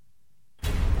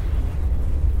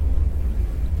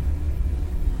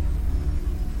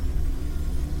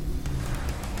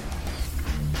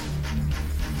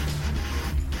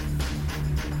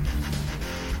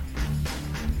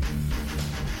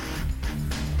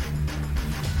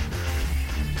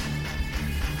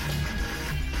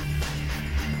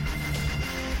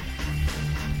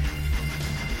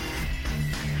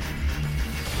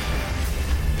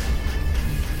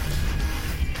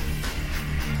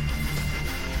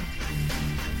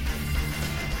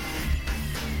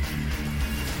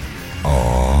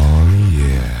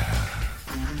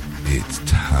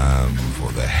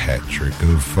 Hat trick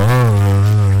of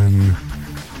fun.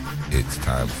 It's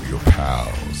time for your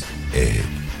pals, Ed,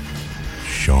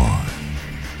 Sean.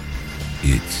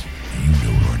 It's, you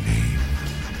know our name.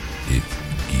 It's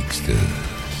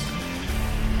Geeksters.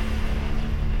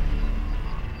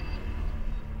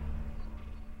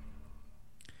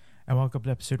 And welcome to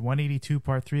episode 182,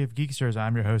 part 3 of Geeksters.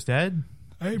 I'm your host, Ed.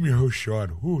 I am your host,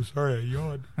 Sean. Oh, sorry, I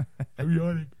yawned. I'm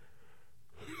yawning.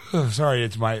 Sorry,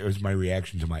 it was my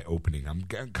reaction to my opening. I'm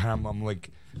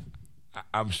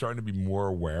starting to be more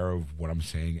aware of what I'm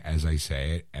saying as I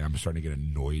say it, and I'm starting to get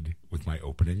annoyed with my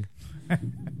opening.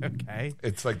 Okay.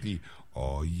 It's like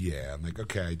oh yeah. I'm like,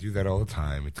 okay, I do that all the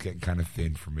time. It's getting kind of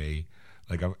thin for me.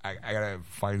 Like I gotta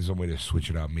find some way to switch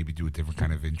it up. Maybe do a different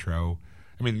kind of intro.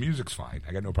 I mean, the music's fine.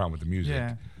 I got no problem with the music.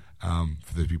 Yeah.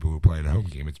 For the people who play at a home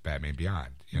game, it's Batman Beyond.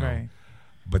 You know? Right.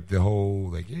 But the whole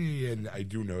like, hey, and I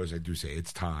do notice, I do say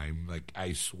it's time. Like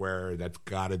I swear that's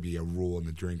got to be a rule in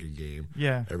the drinking game.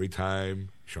 Yeah. Every time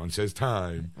Sean says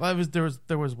time, Well, there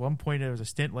was one point. There was a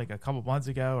stint like a couple months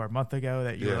ago or a month ago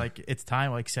that you were Yeah. like, "It's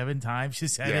time!" Like 7 times you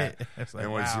said it. I was like, I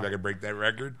want to see if wow. I can break that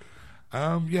record.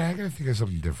 Yeah, I gotta think of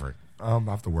something different. I'll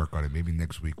have to work on it. Maybe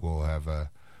next week we'll have a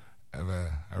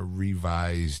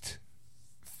revised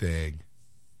thing.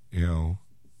 You know,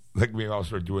 like maybe I'll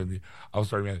start doing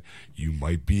you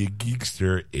might be a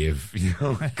geekster if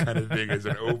kind of thing as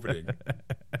an opening.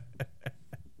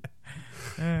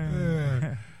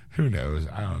 Who knows?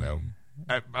 I don't know.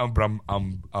 But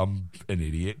I'm an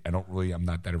idiot. I'm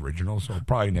not that original. So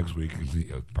probably next week,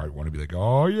 part 1 to be like,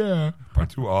 oh yeah.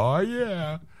 Part 2, oh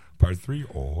yeah. Part 3,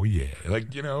 oh yeah. Like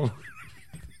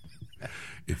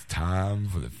it's time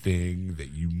for the thing that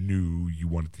you knew you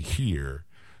wanted to hear.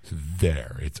 So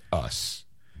there, it's us,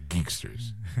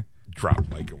 geeksters. Drop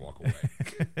mic and walk away.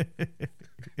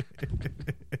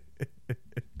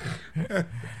 I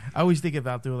always think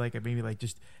about doing like maybe like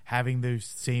just having those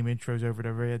same intros over and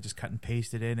over again, just cut and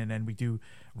paste it in, and then we do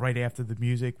right after the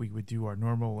music we would do our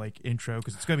normal like intro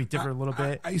because it's going to be different a little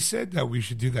bit. I said that we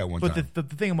should do that one But time. the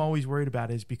thing I'm always worried about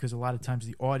is because a lot of times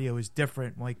the audio is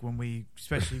different. Like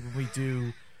especially when we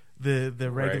do the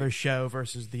regular Right. show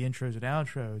versus the intros and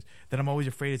outros, then I'm always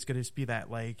afraid it's going to just be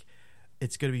that like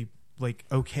it's going to be like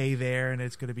okay there, and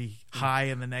it's going to be high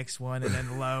in the next one, and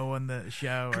then low on the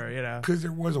show, or Because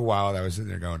there was a while that I was sitting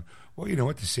there going, well, you know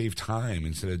what, to save time,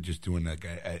 instead of just doing like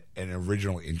an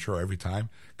original intro every time,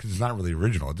 because it's not really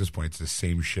original at this point. It's the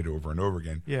same shit over and over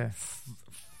again. Yeah.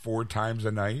 4 times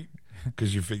a night,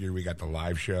 because you figure we got the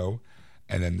live show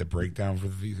and then the breakdown for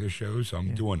the show. So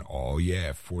I'm doing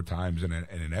 4 times in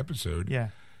an episode. Yeah.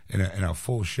 In a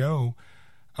full show.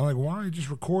 I'm like, why don't I just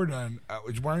record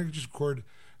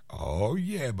oh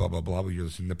yeah, blah blah blah. But you're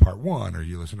listening to part 1 or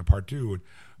you listen to part 2,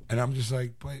 and I'm just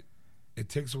like, but it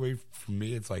takes away from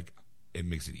me. It's like it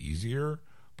makes it easier,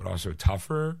 but also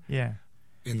tougher Yeah.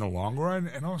 in the long run.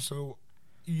 And also,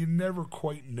 you never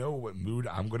quite know what mood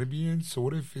I'm going to be in. So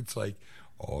what if it's like,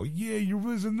 oh yeah, you're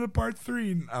listening to part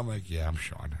 3, and I'm like, yeah, I'm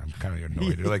Sean. I'm kind of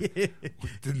annoyed. They're like, it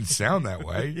didn't sound that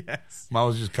way. Yes.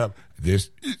 Miles just come.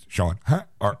 This is Sean. Huh?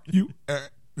 Are you?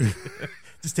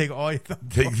 Just take all your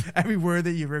every word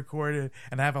that you recorded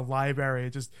and have a library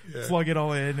and just plug it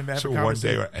all in and have So a one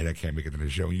conversation. day, and I can't make it to the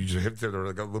show, and you just hit there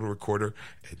like a little recorder,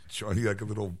 and Sean, you like a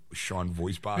little Sean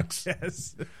voice box.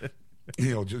 Yes.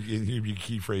 Just your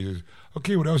key phrases.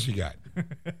 Okay, what else you got?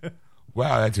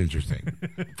 Wow, that's interesting.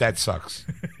 That sucks.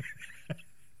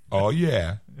 Oh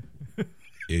yeah,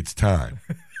 it's time.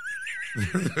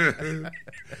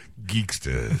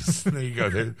 Geeksters. There you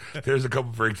go. There's a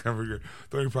couple breakdowns.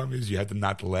 The only problem is you have to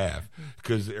not laugh,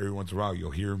 because every once in a while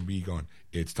you'll hear me going,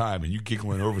 "It's time," and you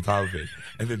giggling over top of it,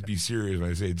 and then be serious when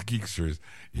I say it's Geeksters.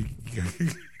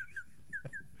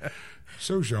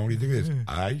 So, Sean, what do you think it is?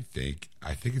 I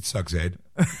think it sucks, Ed.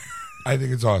 I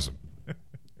think it's awesome.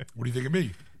 What do you think of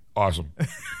me? Awesome.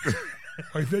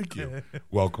 Why, thank you.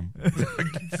 Welcome.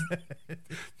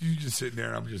 You just sitting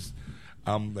there, and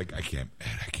I'm like, I can't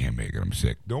make it. I'm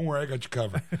sick. Don't worry, I got you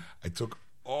covered. I took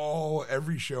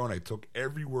every show, and I took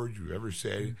every word you ever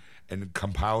said and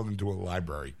compiled into a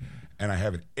library. And I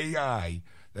have an AI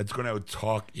that's going to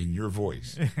talk in your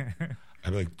voice.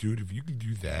 I'm like, dude, if you can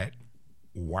do that,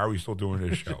 why are we still doing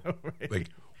this show? Right. Like,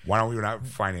 why don't we not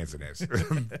financing this?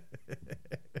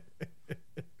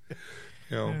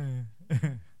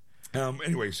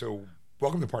 Anyway, so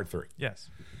welcome to part 3. Yes.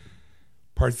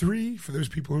 Part 3, for those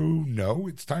people who know,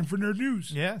 it's time for Nerd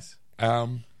News. Yes.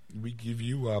 We give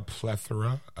you a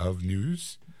plethora of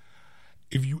news.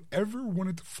 If you ever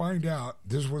wanted to find out,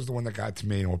 this was the one that got to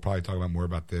me, and we'll probably talk about more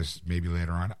about this maybe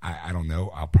later on. I don't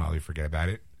know. I'll probably forget about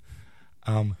it.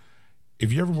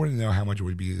 If you ever wanted to know how much it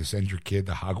would be to send your kid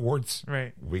to Hogwarts,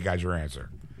 Right. we got your answer.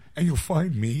 And you'll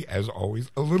find me, as always,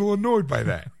 a little annoyed by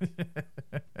that.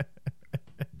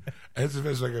 That's the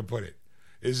best way I can put it.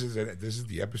 This is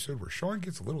the episode where Sean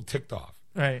gets a little ticked off.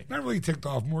 Right. Not really ticked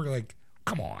off, more like,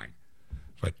 come on.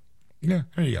 But, yeah,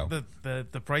 there you go.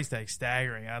 The price tag's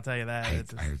staggering. I'll tell you that.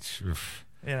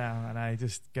 And I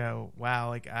just go, wow,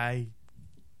 like I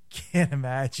can't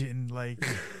imagine, like.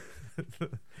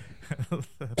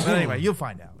 But anyway, you'll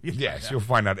find out. You'll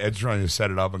find out. Ed's trying to set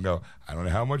it up and go, I don't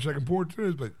know how much I can pour into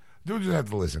this, but you'll just have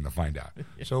to listen to find out.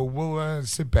 So we'll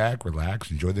sit back, relax,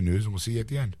 enjoy the news, and we'll see you at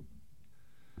the end.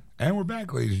 And we're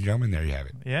back, ladies and gentlemen. There you have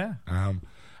it. Yeah.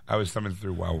 I was thumbing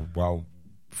through while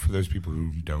for those people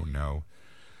who don't know,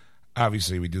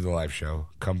 obviously we do the live show,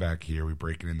 come back here, we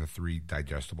break it into 3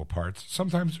 digestible parts.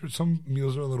 Sometimes some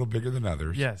meals are a little bigger than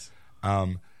others. Yes.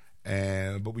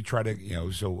 And but we try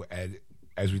to, so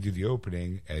as we do the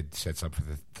opening, Ed sets up for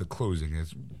the closing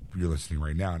as you're listening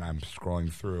right now, and I'm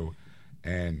scrolling through,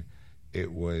 and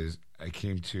I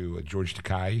came to George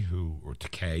Takei, or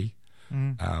Takei,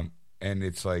 and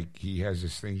it's like he has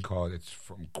this thing called, it's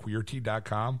from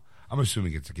queerty.com. I'm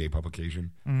assuming it's a gay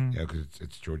publication, because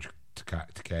it's George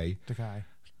Takei. Takai.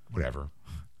 Whatever.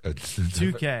 It's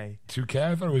 2K. 2K?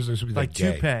 I thought it was supposed to be Like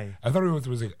gay. toupee. I thought it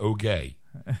was like, oh, gay.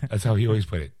 That's how he always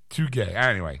put it. Too gay.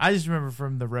 Anyway. I just remember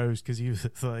from the roast because he was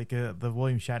like the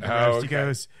William Shatner Oh, roast. okay. He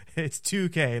goes, "It's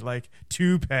 2K, like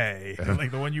toupee,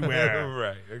 like the one you wear."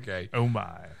 Right. Okay. Oh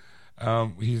my!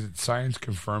 Science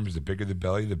confirms the bigger the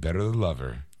belly, the better the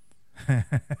lover.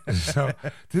 So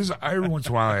every once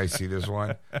in a while I see this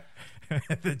one.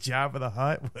 The Jabba the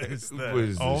Hutt was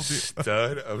The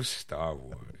stud of Star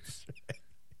Wars.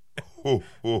 Ho,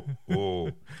 ho,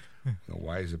 ho. Now,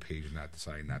 why is the page not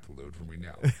deciding not to load for me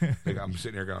now? Like, I'm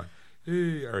sitting here going,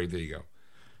 hey, all right, there you go.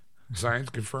 Science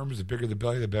confirms the bigger the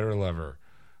belly, the better the lover.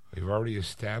 We've already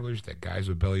established that guys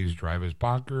with bellies drive us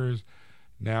bonkers.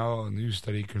 Now, a new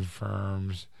study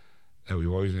confirms that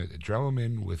we've always known that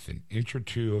gentlemen with an inch or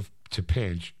two to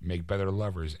pinch make better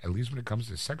lovers, at least when it comes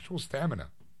to sexual stamina.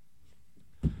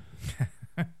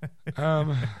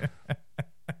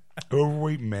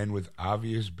 Overweight men with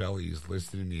obvious bellies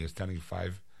lasted an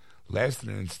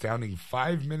astounding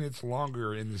 5 minutes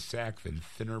longer in the sack than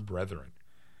thinner brethren.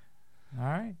 All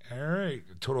right. A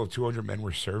total of 200 men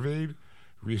were surveyed.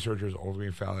 Researchers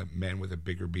ultimately found that men with a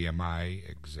bigger BMI,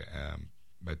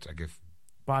 but I guess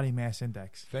Body mass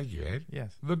index. Thank you, Ed.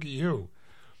 Yes. Look at you.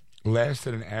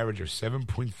 Lasted an average of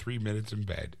 7.3 minutes in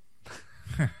bed.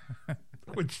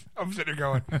 Which I'm sitting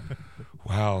there going,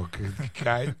 wow,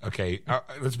 guys. Okay,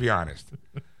 let's be honest.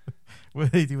 What do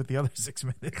they do with the other 6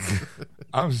 minutes?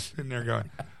 I'm sitting there going,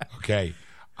 okay,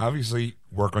 obviously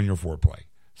work on your foreplay.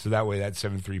 So that way that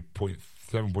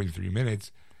 7.3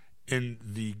 minutes, in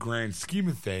the grand scheme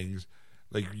of things,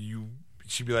 like you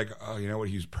should be like, oh, you know what,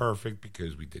 he's perfect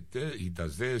because we did this, he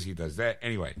does this, he does that.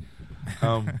 Anyway,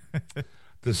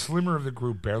 the slimmer of the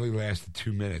group barely lasted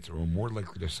 2 minutes or were more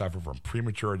likely to suffer from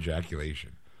premature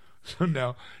ejaculation. So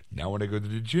now when I go to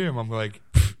the gym, I'm like,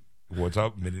 what's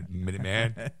up, minute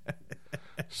man?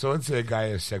 So let's say a guy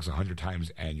has sex 100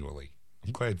 times annually.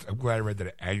 I'm glad I read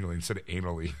that annually instead of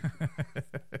anally.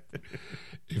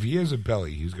 If he has a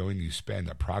belly, he's going to spend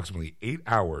approximately 8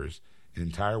 hours an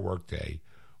entire workday,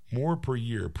 more per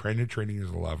year penetrating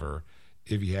his lover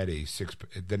than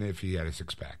if he had a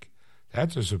six-pack.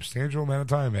 That's a substantial amount of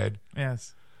time, Ed.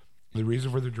 Yes. The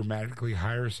reason for the dramatically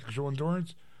higher sexual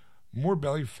endurance? More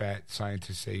belly fat,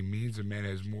 scientists say, means a man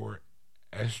has more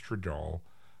estradiol,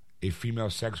 a female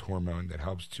sex hormone that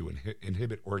helps to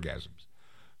inhibit orgasms.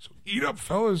 So eat up,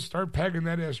 fellas. Start packing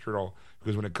that estradiol.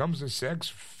 Because when it comes to sex,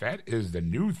 fat is the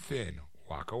new thin.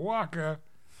 Waka waka.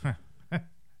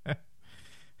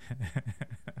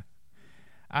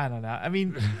 I don't know. I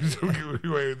mean,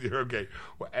 Okay.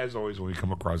 Well, as always, when we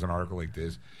come across an article like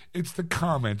this, it's the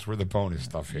comments where the bonus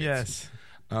stuff hits. yes.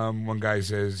 One guy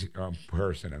says,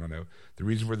 person, I don't know, the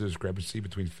reason for the discrepancy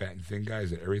between fat and thin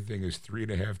guys is that everything is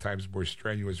 3.5 times more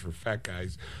strenuous for fat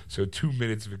guys, so 2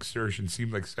 minutes of exertion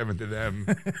seemed like 7 to them.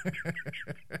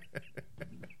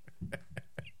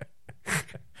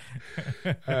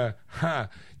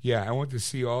 Yeah, I want to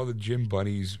see all the gym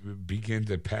bunnies begin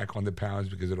to pack on the pounds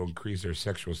because it'll increase their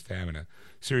sexual stamina.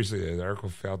 Seriously, the article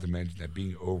failed to mention that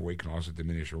being overweight can also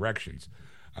diminish erections.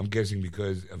 I'm guessing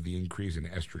because of the increase in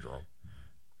estradiol.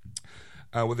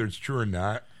 Whether it's true or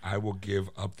not, I will give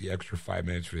up the extra 5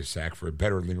 minutes for the sack for a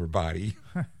better, leaner body.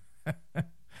 And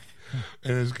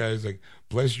this guy's like,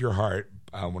 bless your heart,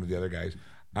 one of the other guys.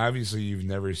 Obviously, you've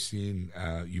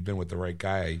been with the right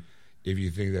guy if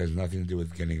you think that has nothing to do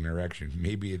with getting an erection.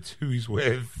 Maybe it's who he's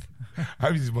with.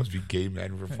 Obviously, it must be gay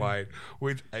men replied,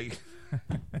 which I...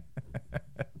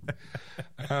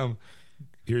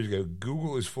 Here's go.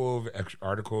 Google is full of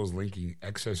articles linking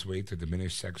excess weight to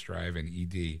diminished sex drive and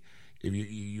ED. If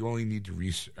you only need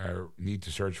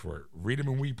to search for it. Read them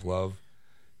and weep, love.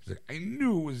 He's like, I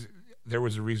knew there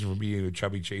was a reason for being a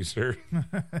chubby chaser.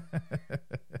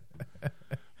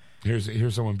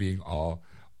 Here's someone being all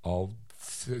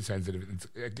sensitive.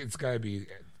 It's got to be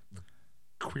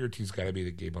Queerty's got to be the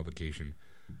gay publication,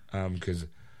 because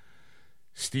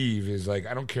Steve is like,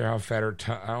 I don't care how fat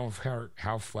I don't care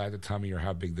how flat the tummy or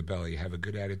how big the belly. Have a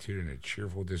good attitude and a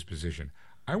cheerful disposition.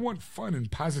 I want fun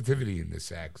and positivity in this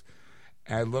sex.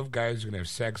 And I love guys who can have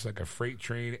sex like a freight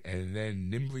train and then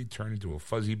nimbly turn into a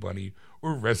fuzzy bunny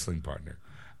or wrestling partner.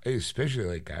 I especially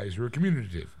like guys who are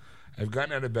communicative. I've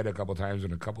gotten out of bed a couple times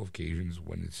on a couple of occasions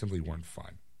when it simply weren't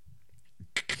fun.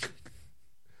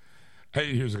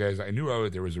 Hey, here's the guys. I knew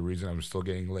there was a reason I was still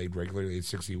getting laid regularly at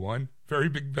 61. Very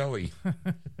big belly.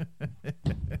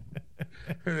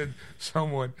 And then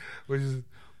someone, which is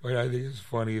what I think is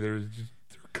funny, their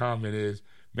comment is,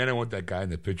 "Man, I want that guy in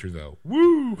the picture though."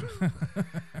 Woo!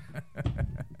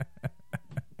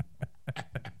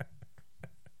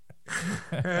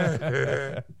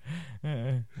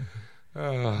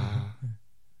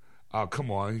 Oh,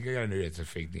 come on. You gotta know it's a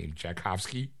fake name.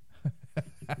 Tchaikovsky.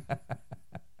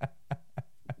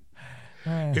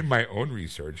 In my own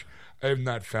research, I have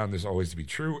not found this always to be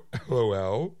true.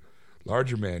 LOL.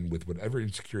 Larger men, with whatever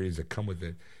insecurities that come with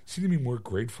it, seem to be more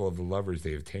grateful of the lovers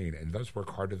they obtain and thus work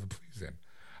harder to please them.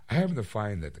 I happen to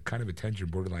find that the kind of attention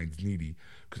borderline is needy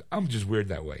because I'm just weird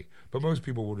that way, but most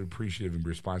people would appreciate and be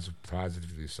responsive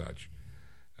positively as such.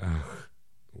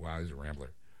 Wow, he's a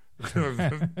rambler.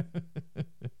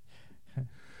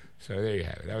 So there you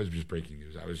have it. That was just breaking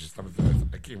news.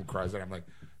 I came across that. I'm like,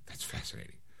 that's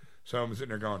fascinating. So I'm sitting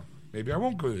there going, maybe I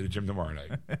won't go to the gym tomorrow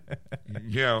night.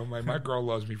 My girl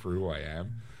loves me for who I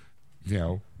am.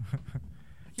 Yeah,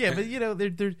 but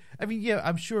there. I mean, yeah,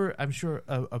 I'm sure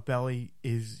a belly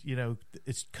is,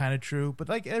 it's kind of true, but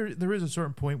like there is a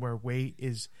certain point where weight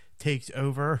takes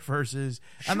over versus.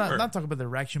 Sure. I'm not talking about the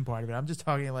erection part of it. I'm just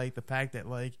talking like the fact that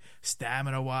like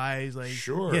stamina wise, like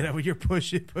sure, when you're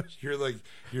pushing.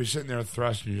 You're sitting there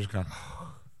thrusting, you're just going,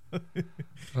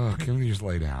 oh, can we just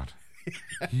lay down?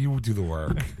 You do the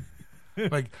work.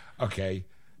 Like, okay,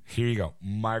 here you go.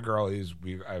 My girl I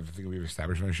think we've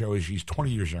established on the show is she's 20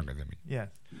 years younger than me. Yeah.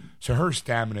 So her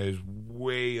stamina is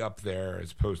way up there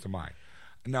as opposed to mine.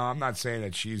 Now, I'm not saying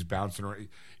that she's bouncing around.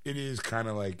 It is kind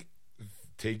of like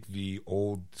take the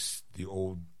old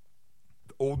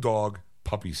dog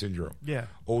puppy syndrome. Yeah.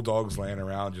 Old dog's laying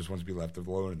around, just wants to be left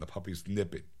alone, and the puppies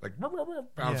nip it, like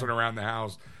bouncing around the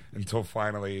house until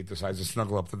finally it decides to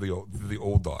snuggle up to the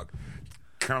old dog.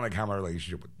 Kind of like how my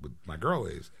relationship with my girl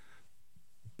is.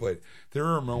 But there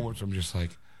are moments I'm just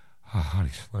like, oh, honey,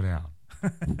 slow down.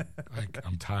 Like,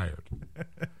 I'm tired.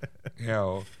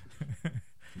 It's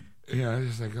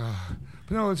just like, oh,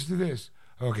 but no, let's do this.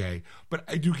 Okay. But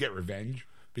I do get revenge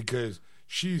because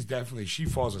she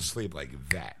falls asleep like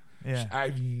that. Yeah.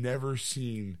 I've never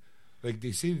seen, like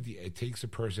they say that it takes a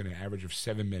person an average of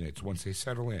 7 minutes once they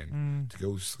settle in to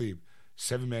go to sleep.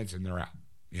 7 minutes and they're out.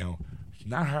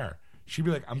 Not her. She'd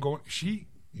be like, she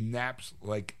naps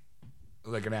like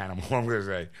an animal, I'm going to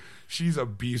say. She's a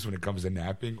beast when it comes to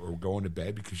napping or going to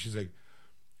bed because she's like,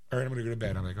 all right, I'm going to go to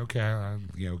bed. I'm like, okay, I'll,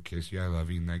 kiss you, I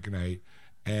love you, night, good night.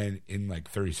 And in like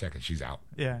 30 seconds, she's out.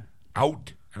 Yeah.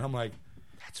 Out. And I'm like,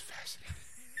 that's fascinating.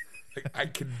 Like, I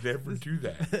could never do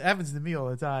that. It happens to me all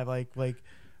the time. Like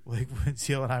when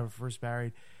Seal and I were first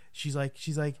married, she's like,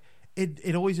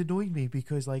 it always annoyed me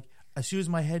because like as soon as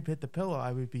my head hit the pillow,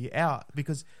 I would be out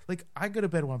because like I go to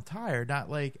bed when I'm tired, not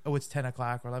like, oh, it's 10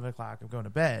 o'clock or 11 o'clock, I'm going to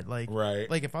bed. Like, right.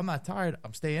 Like if I'm not tired,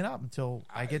 I'm staying up until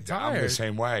I get tired. I'm the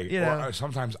same way. Or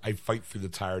sometimes I fight through the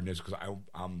tiredness because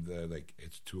I'm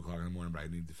it's 2 o'clock in the morning, but I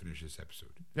need to finish this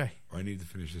episode. Right. Or I need to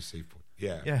finish this safe point.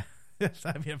 Yeah. Yeah.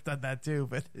 I mean, I've done that too,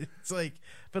 but it's like,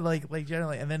 like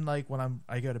generally, and then like when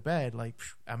I go to bed, like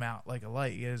I'm out like a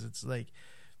light. It's like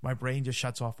my brain just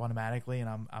shuts off automatically, and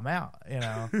I'm out.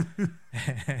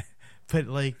 But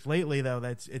like lately though,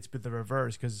 it's been the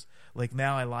reverse because like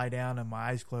now I lie down and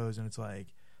my eyes close, and it's like,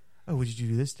 oh, did you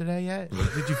do this today yet?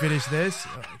 Did you finish this?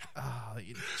 Like, oh,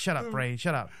 shut up, brain,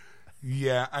 shut up.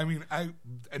 Yeah, I mean,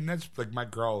 and that's like my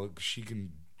girl. She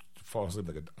can fall asleep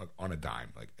like on a dime.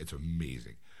 Like it's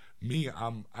amazing. Me,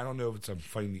 I don't know if I'm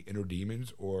fighting the inner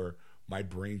demons or my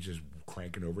brain's just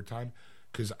cranking overtime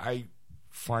because I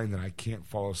find that I can't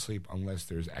fall asleep unless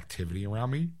there's activity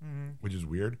around me, which is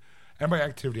weird. And by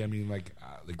activity, I mean like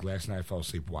last night I fell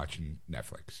asleep watching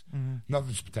Netflix.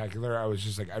 Nothing spectacular. I was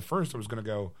just like, at first I was going to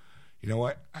go, you know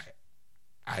what?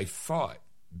 I thought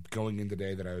going in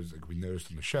today that I was like, we noticed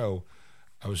on the show,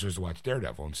 I was supposed to watch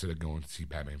Daredevil instead of going to see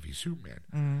Batman v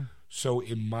Superman. So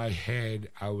in my head,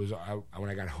 when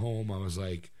I got home, I was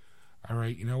like, all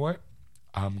right, you know what?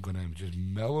 I'm going to just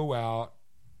mellow out.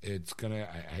 It's going to,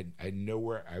 I know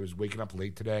where I was waking up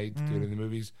late today to go to the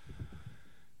movies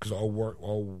because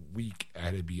all week I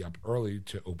had to be up early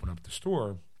to open up the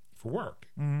store for work,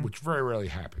 which very rarely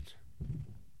happens.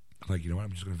 I'm like, you know what?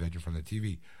 I'm just going to veg in front of the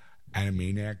TV.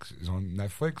 Animaniacs is on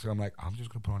Netflix, and I'm like, I'm just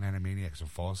going to put on Animaniacs and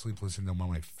fall asleep listening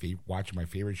to watching my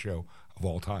favorite show of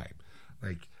all time.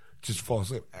 Like, just fall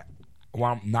asleep.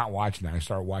 While I'm not watching that, I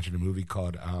started watching a movie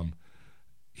called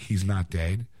He's Not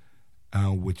Dead,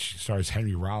 which stars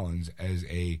Henry Rollins as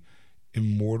a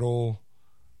immortal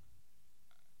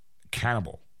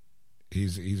cannibal.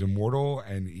 He's immortal,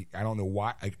 and I don't know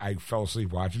why. I fell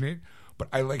asleep watching it, but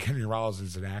I like Henry Rollins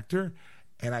as an actor,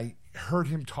 and I heard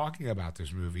him talking about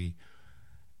this movie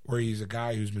where he's a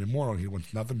guy who's been immortal. He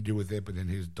wants nothing to do with it, but then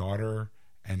his daughter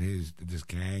and this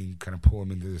gang kind of pull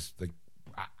him into this. Like,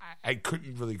 I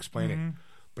couldn't really explain it,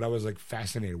 but I was like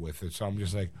fascinated with it. So I'm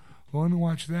just like, well, let me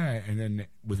watch that. And then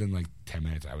within like 10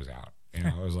 minutes, I was out. And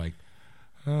I was like,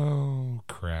 oh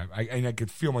crap! And I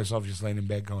could feel myself just laying in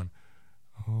bed going,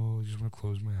 oh, I just want to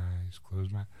close my eyes,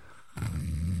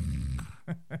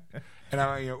 and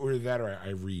I or that or I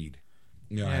read.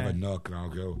 I have a Nook, and I'll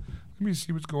go, let me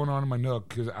see what's going on in my Nook,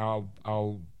 because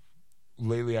I'll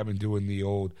lately I've been doing the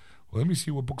old, well, let me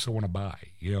see what books I want to buy,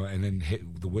 and then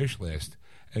hit the wish list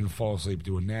and fall asleep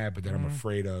doing that. But then I'm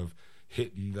afraid of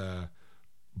hitting the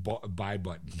buy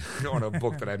button on a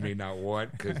book that I may not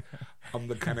want, because I'm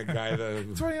the kind of guy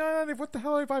that $29.90. What the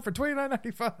hell did I buy for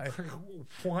 $29.95?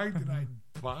 Why did I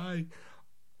buy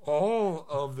all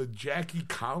of the Jackie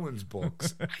Collins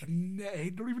books?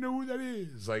 I don't even know who that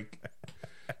is. Like,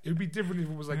 it'd be different if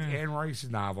it was like Anne Rice's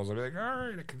novels. I'd be like, all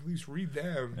right, I could at least read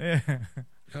them. Yeah.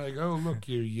 You're like, oh, look,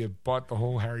 you bought the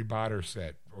whole Harry Potter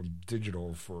set on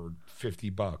digital for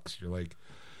 $50. You're like,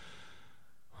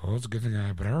 oh, it's a good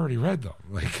thing but I already read them.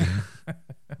 Like,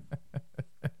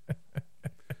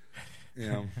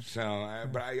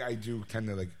 but I do tend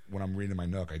to, like, when I'm reading my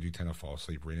Nook, I do tend to fall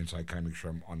asleep reading, so I kind of make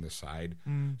sure I'm on the side.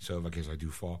 So in case I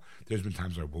do fall, there's been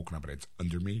times where I've woken up and it's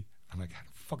under me. I'm like, how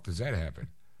the fuck does that happen?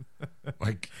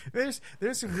 Like, there's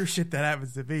some weird shit that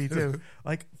happens to me too.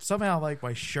 Like, somehow, like,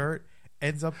 my shirt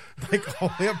ends up like all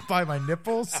the way up by my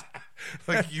nipples.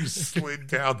 Like, you slid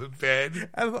down the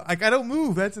bed. I don't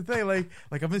move. That's the thing. Like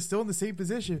I'm still in the same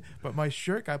position, but my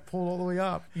shirt got pulled all the way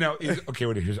up. Now,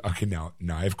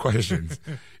 now I have questions.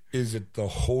 Is it the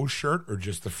whole shirt or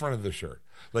just the front of the shirt?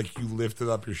 Like, you lifted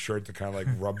up your shirt to kind of like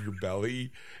rub your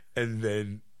belly, and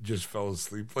then just fell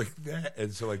asleep like that,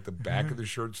 and so like the back of the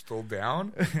shirt's still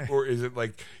down, or is it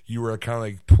like you were kind of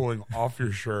like pulling off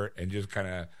your shirt and just kind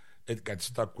of it got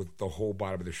stuck with the whole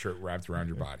bottom of the shirt wrapped around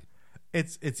your body?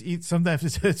 It's sometimes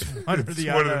it's one or the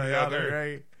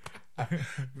other, right?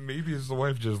 Maybe it's the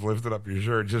wife just lifted up your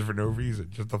shirt just for no reason,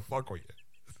 just to fuck with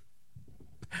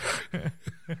you.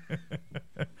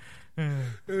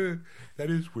 That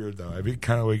is weird, though. I mean,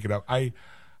 kind of waking up. I've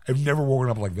never woken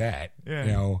up like that.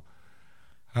 Yeah.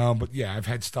 But yeah, I've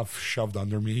had stuff shoved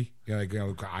under me.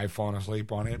 I've fallen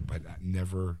asleep on it, but I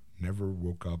never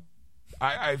woke up.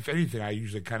 If anything, I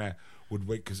usually kind of would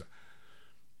wait, because,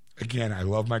 again, I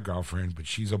love my girlfriend, but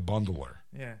she's a bundler.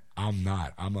 Yeah. I'm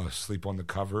not. I'm asleep on the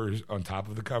covers, on top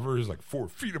of the covers, like 4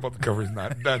 feet above the covers.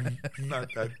 Not that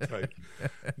tight.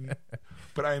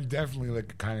 But I am definitely like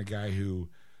the kind of guy who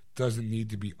doesn't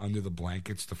need to be under the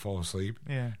blankets to fall asleep.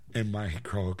 Yeah. And my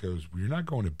girl goes, well, you're not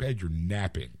going to bed, you're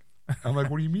napping. I'm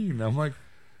like, what do you mean? I'm like,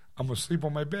 I'm asleep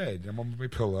on my bed. I'm on my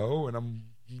pillow, and I'm,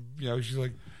 she's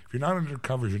like, if you're not under the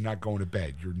covers, you're not going to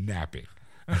bed, you're napping.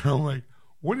 And I'm like,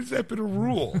 when has that been a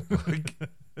rule? Like,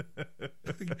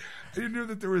 I didn't know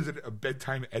that there was a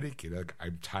bedtime etiquette. Like,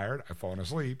 I'm tired, I've fallen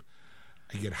asleep,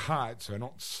 I get hot, so I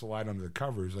don't slide under the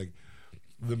covers. Like,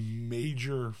 the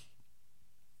major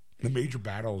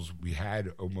battles we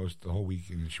had almost the whole week,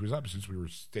 and she was up since we were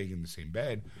staying in the same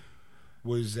bed,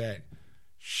 was that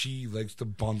she likes to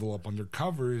bundle up under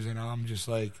covers, and I'm just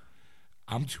like,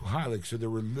 I'm too high. Like, so there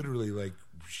were literally like,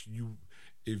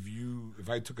 if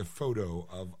I took a photo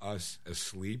of us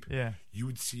asleep, you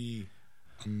would see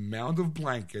a mound of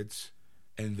blankets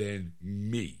and then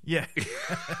me. Yeah.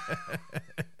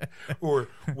 Or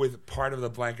with part of the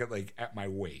blanket like at my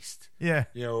waist. Yeah.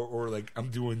 Or like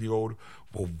I'm doing the old,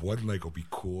 well, one leg will be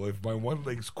cool. If my one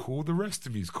leg's cool, the rest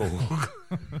of me's cool.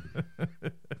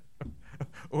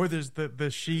 Or there's the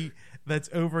sheet that's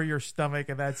over your stomach,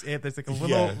 and that's it. There's like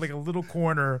a little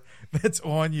corner that's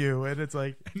on you, and it's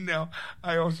like. Now,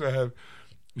 I also have.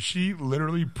 She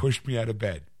literally pushed me out of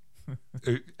bed.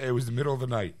 It was the middle of the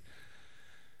night,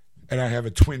 and I have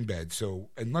a twin bed. So,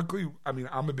 and luckily, I mean,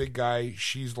 I'm a big guy.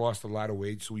 She's lost a lot of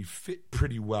weight, so we fit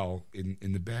pretty well in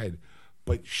the bed.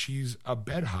 But she's a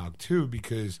bed hog too,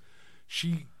 because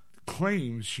she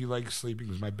claims she likes sleeping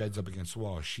because my bed's up against the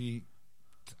wall.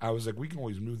 I was like, we can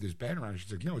always move this bed around.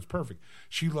 She's like, no, it's perfect.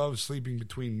 She loves sleeping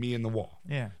between me and the wall.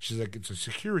 Yeah. She's like, it's a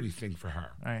security thing for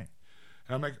her. Right.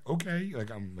 And I'm like, okay.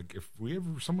 Like, I'm like, if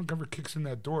someone ever kicks in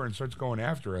that door and starts going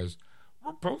after us,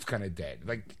 we're both kind of dead.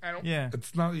 Like, I don't. Yeah.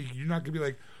 It's not. You're not gonna be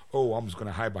like, oh, I'm just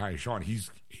gonna hide behind Sean. He's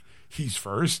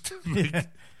first. Like, yeah.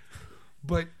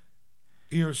 But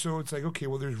so it's like, okay,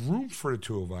 well, there's room for the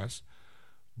two of us,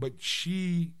 but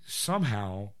she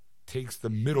somehow takes the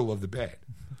middle of the bed.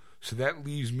 So that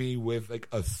leaves me with like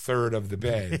a third of the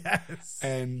bed. Yes.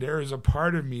 And there is a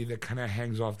part of me that kind of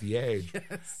hangs off the edge.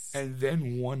 Yes. And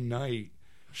then one night,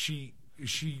 she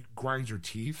grinds her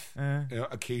teeth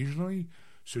occasionally.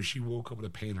 So she woke up with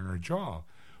a pain in her jaw.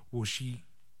 Well, she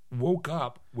woke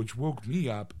up, which woke me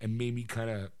up and made me kind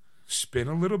of spin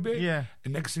a little bit. Yeah.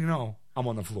 And next thing you know, I'm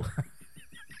on the floor.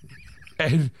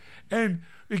 and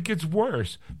it gets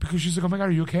worse because she's like, "Oh my God,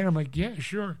 are you okay?" And I'm like, "Yeah,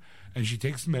 sure." And she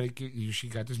takes the medication. She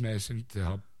got this medicine to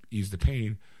help ease the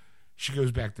pain. She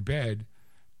goes back to bed.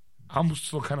 I'm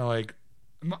still kind of like,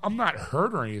 I'm not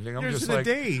hurt or anything. I'm You're just in the like,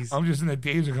 daze. I'm just in the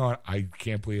daze of going, I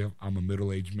can't believe I'm a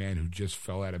middle-aged man who just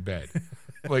fell out of bed.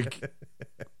 Like,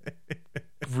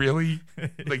 really?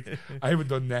 Like, I haven't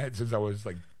done that since I was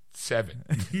like 7.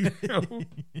 You know?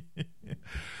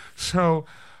 So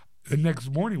the next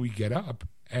morning we get up.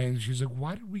 And she's like,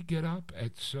 "Why did we get up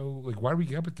at why did we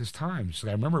get up at this time?" So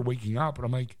I remember waking up, and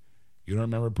I'm like, "You don't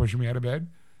remember pushing me out of bed?"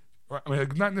 I mean,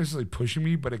 like, not necessarily pushing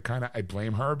me, but I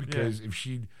blame her because if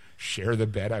she'd share the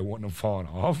bed, I wouldn't have fallen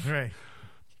off. Right.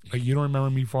 Like, "You don't remember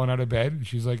me falling out of bed?" And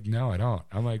she's like, "No, I don't."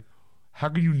 I'm like, "How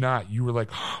can you not? You were like,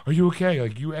 are you okay?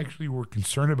 Like, you actually were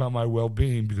concerned about my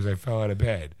well-being because I fell out of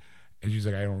bed." And she's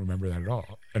like, "I don't remember that at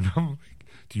all." And I'm like,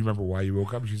 "Do you remember why you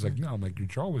woke up?" And she's like, "No." I'm like, "Your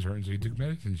jaw was hurting, so you took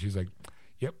medicine." And she's like,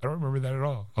 "Yep, I don't remember that at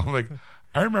all." I'm like,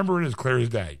 "I remember it as clear as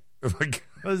day." Like,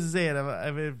 I was just saying, I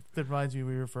mean, it reminds me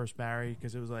when we were first married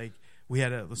because it was like we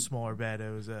had a smaller bed.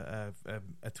 It was a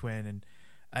twin, and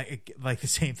like the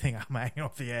same thing. I'm hanging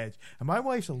off the edge, and my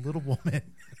wife's a little woman,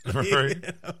 Right. You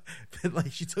know? But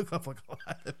like she took up like a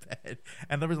lot of the bed,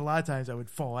 and there was a lot of times I would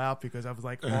fall out because I was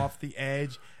like off the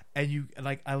edge. And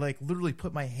I literally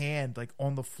put my hand like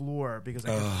on the floor because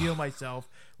I could feel myself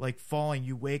like falling.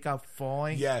 You wake up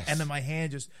falling, Yes. and then my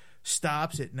hand just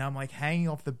stops it. Now I'm like hanging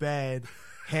off the bed,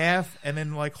 half, and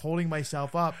then like holding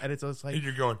myself up, and it's just like and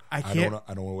you're going, I I can't. don't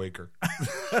want to wake her.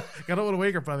 I don't want to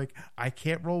wake her, but I'm like I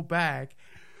can't roll back,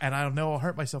 and I don't know I'll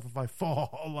hurt myself if I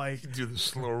fall. Like Do the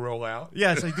slow roll out.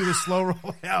 yes, I do the slow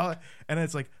roll out, and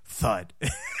it's like thud.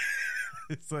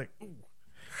 It's like. Ooh.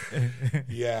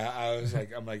 Yeah,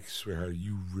 I'm like, sweetheart,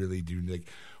 you really do. Like,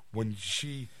 when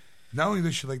she, not only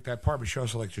does she like that part, but she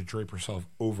also likes to drape herself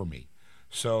over me.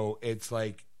 So it's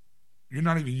like, you're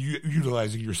not even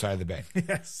utilizing your side of the bed.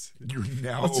 Yes. You're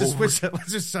now Let's just over. switch it.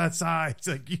 Let's just switch sides.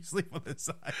 Like you sleep on this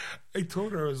side. I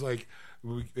told her, I was like,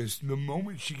 the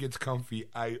moment she gets comfy,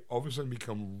 I all of a sudden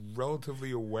become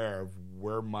relatively aware of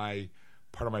where my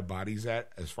part of my body's at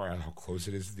as far as how close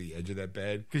it is to the edge of that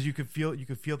bed. Because you can feel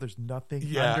there's nothing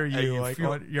Yeah, under and you, you like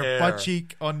feel on your air. butt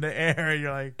cheek on the air.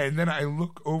 You're like, And then I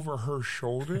look over her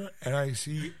shoulder and I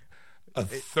see a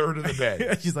third of the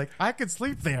bed. she's like, I could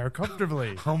sleep there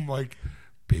comfortably. I'm like,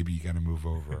 "Baby, you gotta move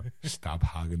over. Stop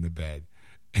hogging the bed."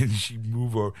 And she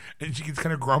move over, and she gets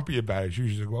kind of grumpy about it.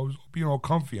 She's like, "Well, I was being all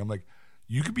comfy." I'm like,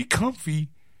 "You could be comfy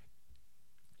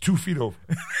 2 feet over.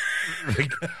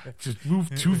 Like, just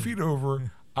move 2 feet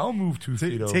over. I'll move 2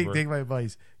 feet over." Take my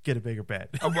advice. Get a bigger bed.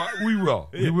 Well, we will.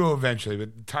 We will eventually.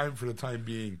 But for the time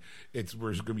being, we're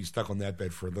going to be stuck on that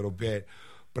bed for a little bit.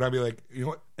 But I'll be like, you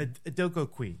know what? Don't go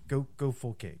queen. Go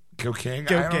full king. Go king?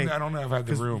 Go I king. don't know if I have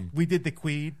the 'Cause room. We did the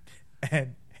queen,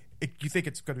 and you think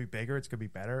it's going to be bigger? It's going to be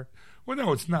better. Well,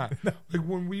 no, it's not. Like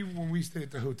when we stayed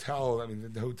at the hotel, I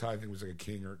mean, the hotel I think was like a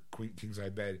king or queen king size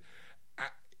bed,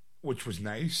 which was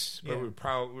nice, but Yeah. we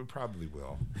probably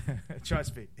will.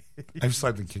 Trust me. I've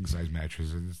slept in king size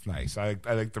mattresses, and it's nice. I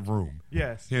like the room.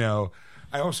 Yes. You know,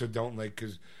 I also don't like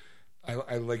because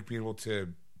I like being able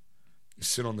to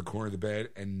sit on the corner of the bed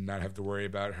and not have to worry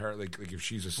about her. Like if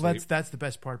she's asleep. Well, that's the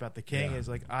best part about the king Yeah. is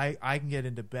like I can get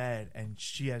into bed and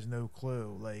she has no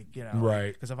clue, like, you know,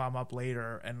 Right. Because if I'm up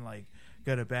later and like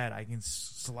go to bed, I can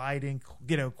slide in,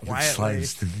 you know, Slides quietly,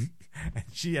 to me. and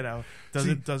she, you know,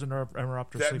 doesn't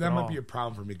interrupt her sleep That at might all. be a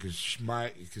problem for me because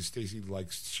Stacey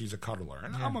she's a cuddler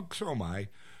and so am I.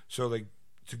 So like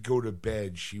to go to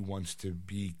bed, she wants to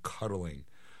be cuddling,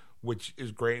 which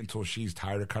is great until she's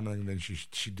tired of cuddling. And then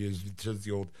she does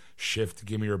the old shift to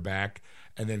give me her back,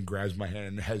 and then grabs my hand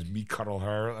and has me cuddle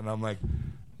her, and I'm like,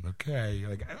 okay,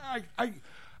 like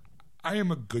I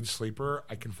am a good sleeper.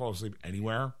 I can fall asleep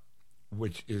anywhere,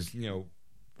 which is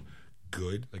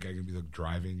good. Like I can be like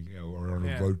driving, or on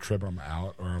a road trip, I'm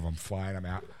out, or if I'm flying, I'm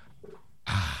out.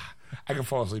 I can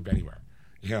fall asleep anywhere,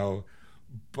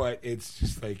 but it's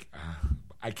just like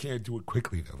I can't do it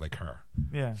quickly though, like her.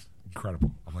 Yeah.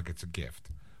 Incredible. I'm like, it's a gift.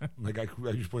 Like I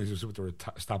just put it with her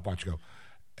stopwatch, go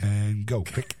and go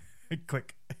click,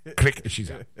 Click. click, and she's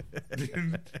out.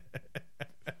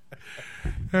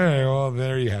 All right, well,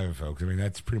 there you have it, folks. I mean,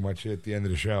 that's pretty much it at the end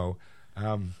of the show.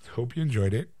 Hope you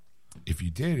enjoyed it. If you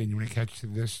did and you want to catch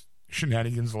this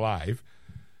Shenanigans Live,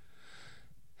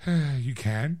 you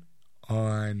can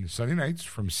on Sunday nights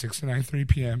from 6 to 9:30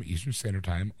 p.m. Eastern Standard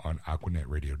Time on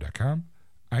AquanetRadio.com,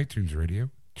 iTunes Radio,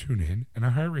 TuneIn, and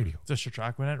iHeartRadio. Just search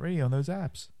Aquanet Radio on those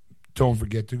apps. Don't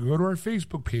forget to go to our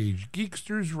Facebook page,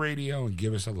 Geeksters Radio, and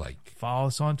give us a like. Follow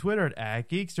us on Twitter at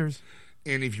Geeksters.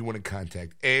 And if you want to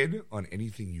contact Ed on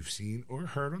anything you've seen or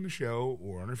heard on the show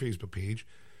or on our Facebook page,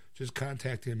 just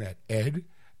contact him at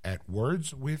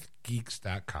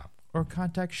ed@wordswithgeeks.com. Or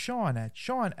contact Sean at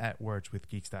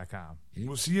wordswithgeeks.com. And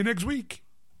we'll see you next week.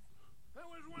 That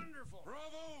was wonderful.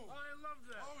 Bravo! I loved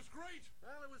that. Oh, it was great.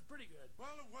 Well, it was pretty good.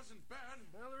 Well, it wasn't bad.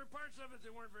 Well, there were parts of it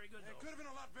that weren't very good, It though. could have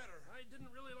been a lot better. I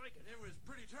didn't really like it. It was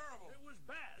pretty terrible. It was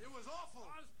bad. It was awful.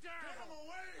 It was terrible.